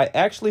disclosure, I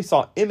actually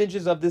saw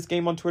images of this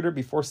game on Twitter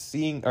before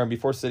sitting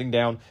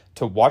down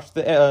to watch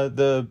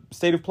the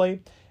state of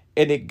play,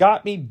 and it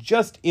got me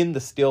just in the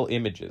still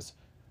images.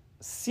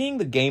 Seeing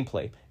the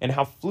gameplay and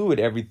how fluid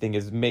everything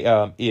is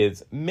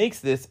makes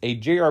this a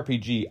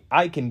JRPG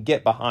I can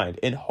get behind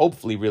and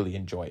hopefully really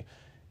enjoy.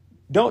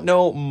 Don't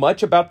know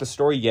much about the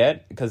story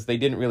yet because they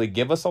didn't really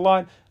give us a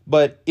lot,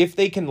 but if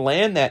they can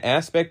land that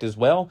aspect as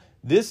well,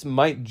 this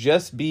might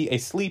just be a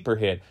sleeper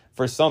hit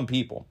for some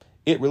people.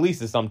 It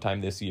releases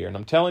sometime this year, and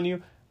I'm telling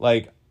you,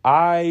 like,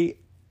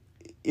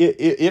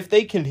 if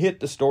they can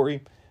hit the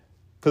story,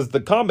 because the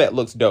combat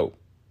looks dope,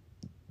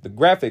 the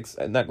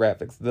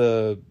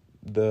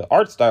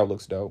art style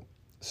looks dope.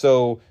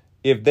 So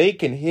if they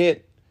can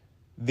hit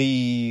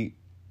the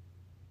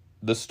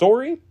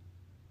story,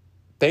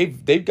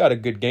 they've got a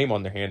good game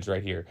on their hands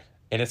right here,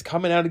 and it's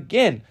coming out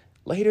again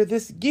later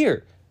this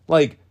year.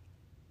 Like,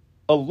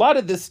 a lot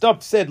of this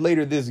stuff said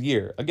later this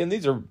year. Again,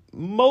 these are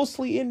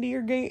mostly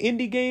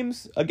indie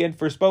games. Again,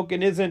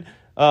 Forspoken isn't.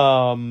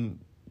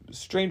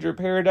 Stranger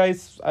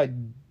Paradise, I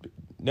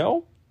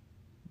don't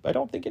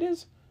think it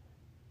is.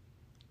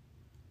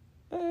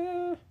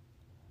 I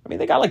mean,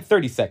 they got like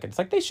 30 seconds.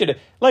 Like, they should have,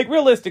 like,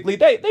 realistically,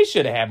 they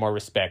should have had more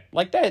respect.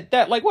 Like,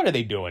 that, like, what are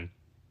they doing?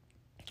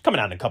 It's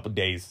coming out in a couple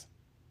days.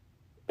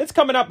 It's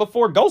coming out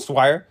before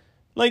Ghostwire.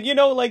 Like, you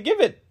know, like, give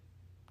it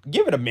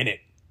a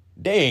minute.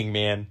 Dang,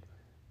 man.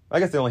 I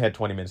guess they only had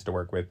 20 minutes to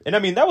work with. And I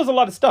mean, that was a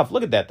lot of stuff.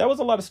 Look at that. That was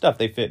a lot of stuff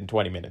they fit in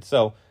 20 minutes.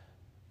 So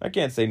I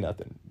can't say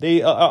nothing.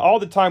 They all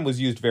the time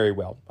was used very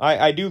well.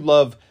 I do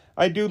love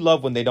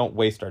when they don't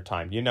waste our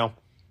time, you know?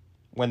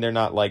 When they're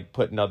not like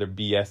putting other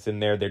BS in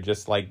there. They're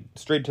just like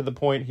straight to the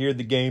point. Here are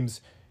the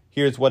games.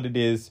 Here's what it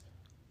is.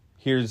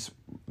 Here's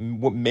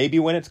maybe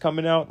when it's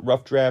coming out.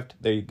 Rough draft.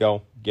 There you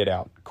go. Get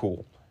out.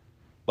 Cool.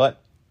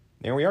 But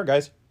there we are,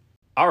 guys.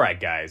 All right,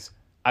 guys.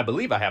 I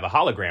believe I have a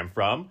hologram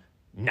from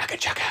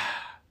Nakachaka.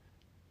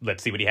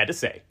 Let's see what he had to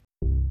say.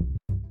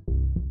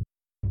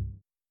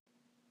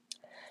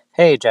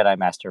 Hey, Jedi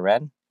Master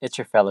Ren. It's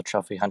your fellow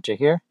trophy hunter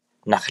here,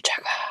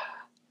 Nakachaka.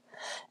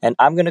 And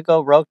I'm going to go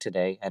rogue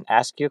today and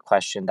ask you a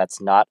question that's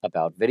not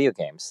about video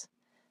games.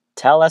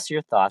 Tell us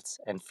your thoughts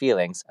and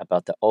feelings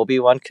about the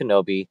Obi-Wan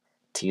Kenobi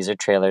teaser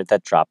trailer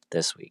that dropped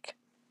this week.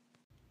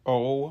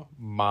 Oh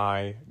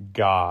my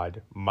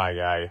God, my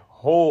guy.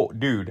 Oh,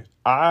 dude,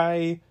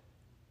 I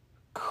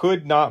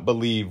could not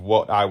believe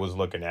what I was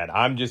looking at.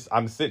 I'm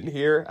sitting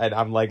here and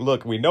I'm like,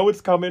 look, we know it's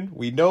coming.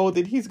 We know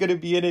that he's going to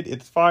be in it.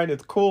 It's fine.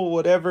 It's cool,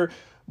 whatever.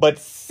 But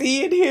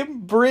seeing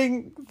him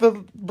bring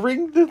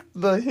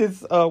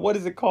his what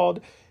is it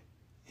called?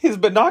 His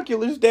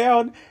binoculars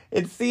down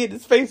and seeing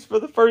his face for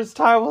the first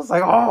time, I was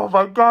like, oh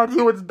my God,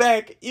 Ewan's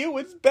back.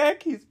 Ewan's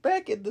back. He's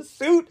back in the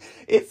suit.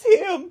 It's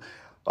him.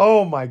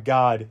 Oh my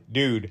God,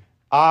 dude.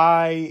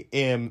 I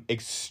am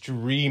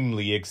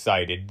extremely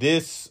excited.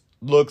 It's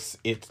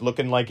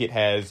looking like it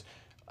has,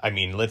 I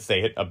mean, let's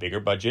say it, a bigger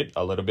budget,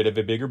 a little bit of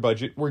a bigger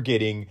budget. We're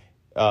getting,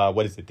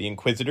 the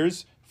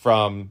Inquisitors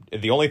from,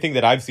 the only thing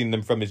that I've seen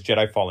them from is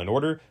Jedi Fallen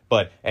Order.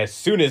 But as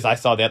soon as I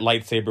saw that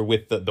lightsaber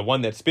with the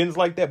one that spins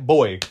like that,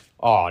 boy,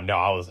 Oh, no,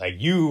 I was like,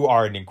 you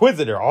are an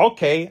Inquisitor.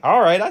 Okay,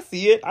 all right, I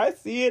see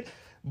it.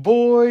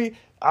 Boy,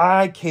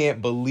 I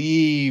can't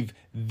believe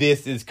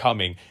this is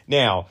coming.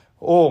 Now,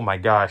 oh my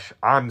gosh,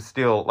 I'm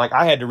still, like,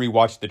 I had to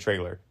rewatch the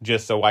trailer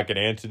just so I could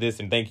answer this,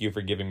 and thank you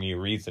for giving me a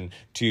reason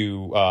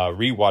to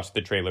rewatch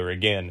the trailer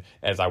again,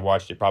 as I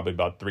watched it probably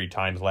about 3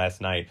 times last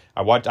night.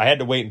 I had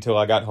to wait until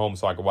I got home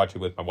so I could watch it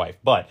with my wife,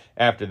 but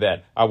after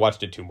that, I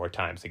watched it 2 more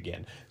times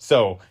again.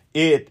 So,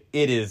 it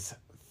is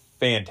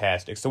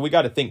fantastic. So we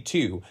got to think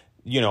too,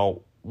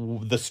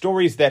 the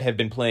stories that have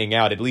been playing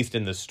out, at least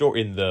in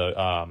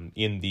the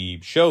in the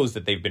shows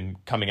that they've been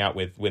coming out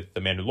with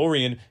The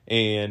Mandalorian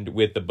and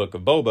with the Book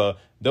of Boba,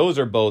 those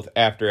are both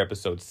after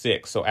episode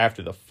 6, so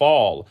after the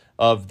fall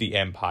of the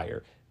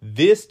Empire.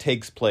 This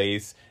takes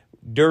place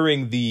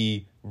during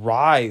the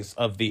rise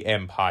of the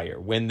Empire,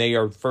 when they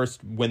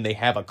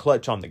have a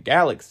clutch on the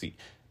galaxy.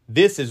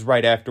 This is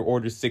right after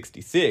Order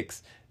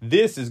 66.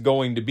 This is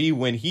going to be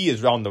when he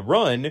is on the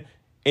run.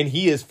 And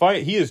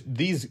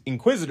these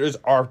Inquisitors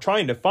are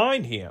trying to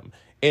find him.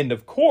 And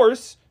of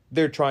course,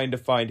 they're trying to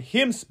find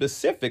him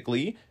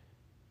specifically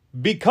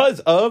because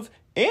of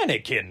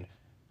Anakin.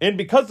 And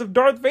because of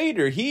Darth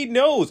Vader. He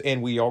knows,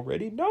 and we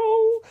already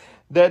know,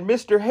 that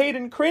Mr.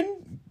 Hayden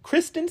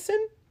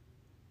Christensen,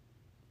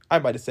 I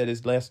might have said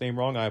his last name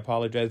wrong. I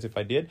apologize if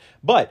I did.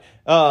 But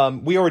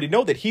we already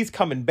know that he's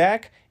coming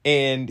back,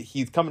 and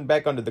he's coming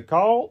back under the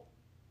call.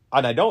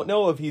 And I don't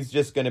know if he's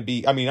just going to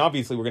be... I mean,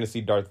 obviously, we're going to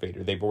see Darth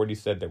Vader. They've already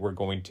said that we're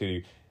going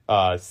to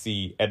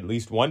see at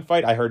least one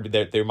fight. I heard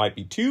that there might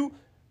be 2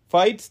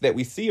 fights that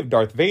we see of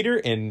Darth Vader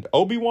and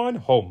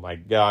Obi-Wan. Oh, my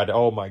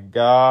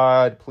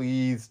God.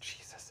 Please,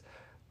 Jesus.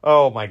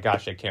 Oh, my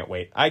gosh, I can't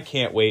wait.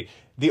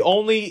 The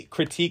only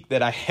critique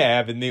that I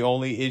have and the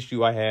only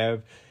issue I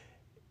have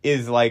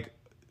is, like,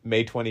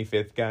 May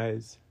 25th,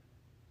 guys.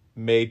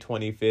 May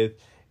 25th.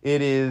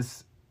 It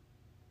is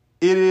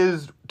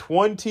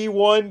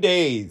 21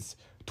 days.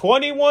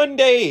 21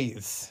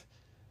 days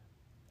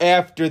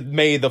after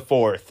May the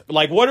 4th.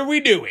 Like, what are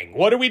we doing?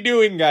 What are we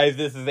doing, guys?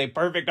 This is a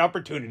perfect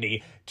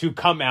opportunity to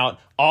come out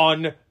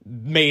on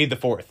May the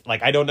 4th.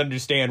 Like, I don't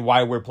understand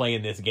why we're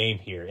playing this game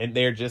here. And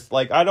they're just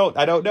like, I don't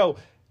know.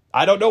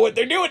 I don't know what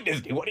they're doing,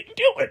 Disney. What are you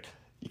doing?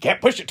 You can't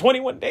push it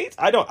 21 days?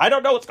 I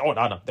don't know what's going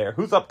on up there.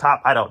 Who's up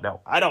top? I don't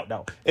know.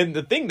 And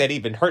the thing that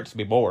even hurts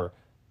me more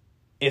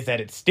is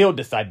that it still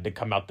decided to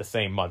come out the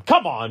same month.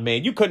 Come on,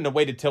 man. You couldn't have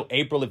waited till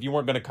April if you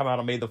weren't going to come out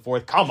on May the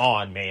 4th. Come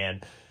on,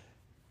 man.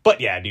 But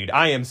yeah, dude,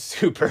 I am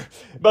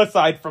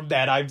aside from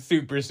that, I'm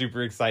super,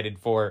 super excited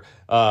for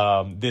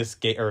this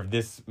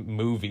TV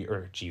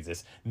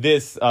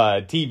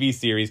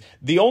series.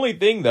 The only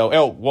thing,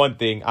 though, one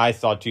thing I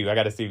saw, too, I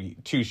got to see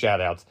 2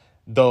 shout-outs.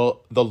 The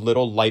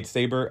little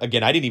lightsaber,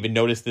 again, I didn't even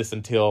notice this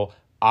until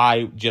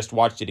I just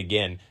watched it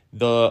again.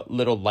 The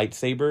little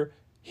lightsaber,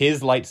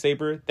 his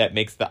lightsaber that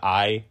makes the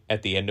eye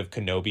at the end of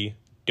Kenobi,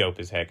 dope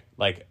as heck.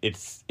 Like,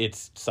 it's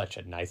such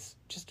a nice,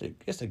 just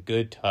a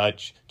good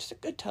touch.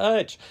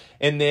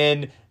 And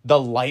then the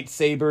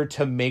lightsaber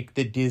to make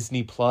the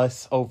Disney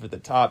Plus over the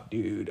top,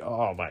 dude.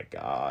 Oh my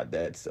God,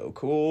 that's so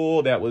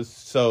cool. That was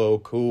so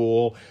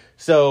cool.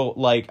 So,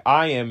 like,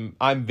 I'm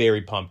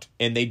very pumped,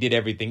 and they did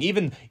everything.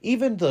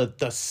 Even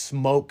the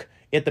smoke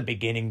at the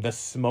beginning, the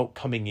smoke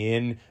coming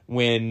in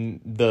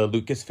when the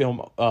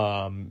Lucasfilm,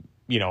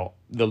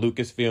 the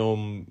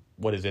Lucasfilm,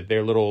 what is it,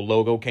 their little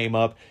logo came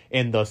up,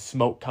 and the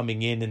smoke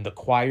coming in and the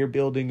choir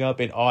building up,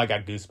 and I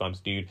got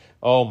goosebumps, dude.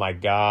 Oh my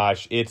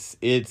gosh.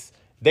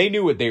 They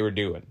knew what they were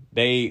doing.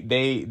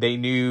 They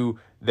knew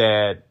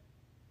that,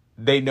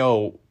 they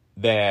know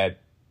that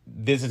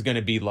this is going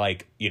to be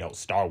like,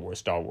 Star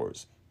Wars.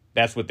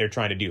 That's what they're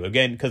trying to do.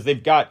 Again, because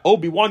they've got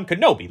Obi-Wan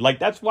Kenobi. Like,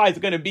 that's why it's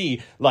going to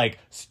be like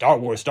Star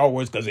Wars,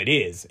 because it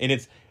is. And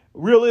it's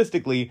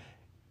realistically,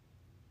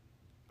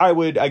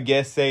 I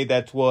guess say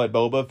that's what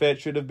Boba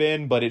Fett should have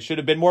been, but it should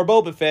have been more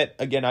Boba Fett.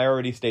 Again, I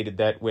already stated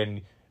that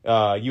when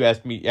you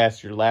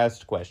asked your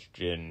last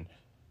question.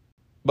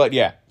 But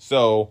yeah,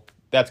 so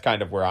that's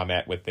kind of where I'm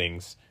at with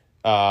things.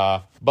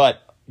 But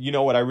you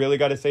know what I really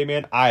got to say,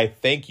 man? I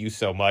thank you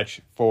so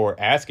much for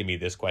asking me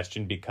this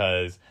question,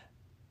 because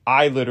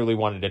I literally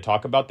wanted to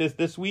talk about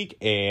this week,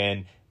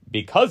 and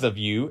because of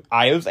you,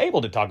 I was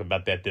able to talk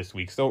about that this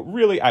week. So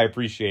really, I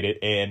appreciate it.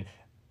 And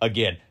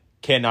again,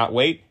 cannot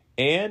wait.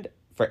 And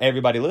for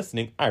everybody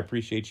listening, I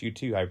appreciate you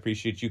too. I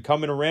appreciate you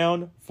coming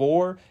around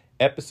for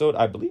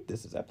I believe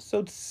this is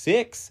episode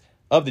 6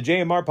 of the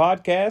JMR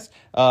podcast.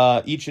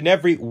 Each and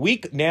every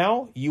week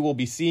now, you will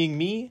be seeing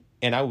me,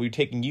 and I will be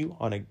taking you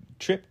on a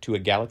trip to a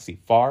galaxy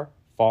far,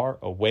 far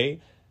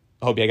away.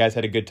 I hope you guys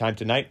had a good time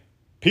tonight.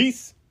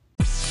 Peace.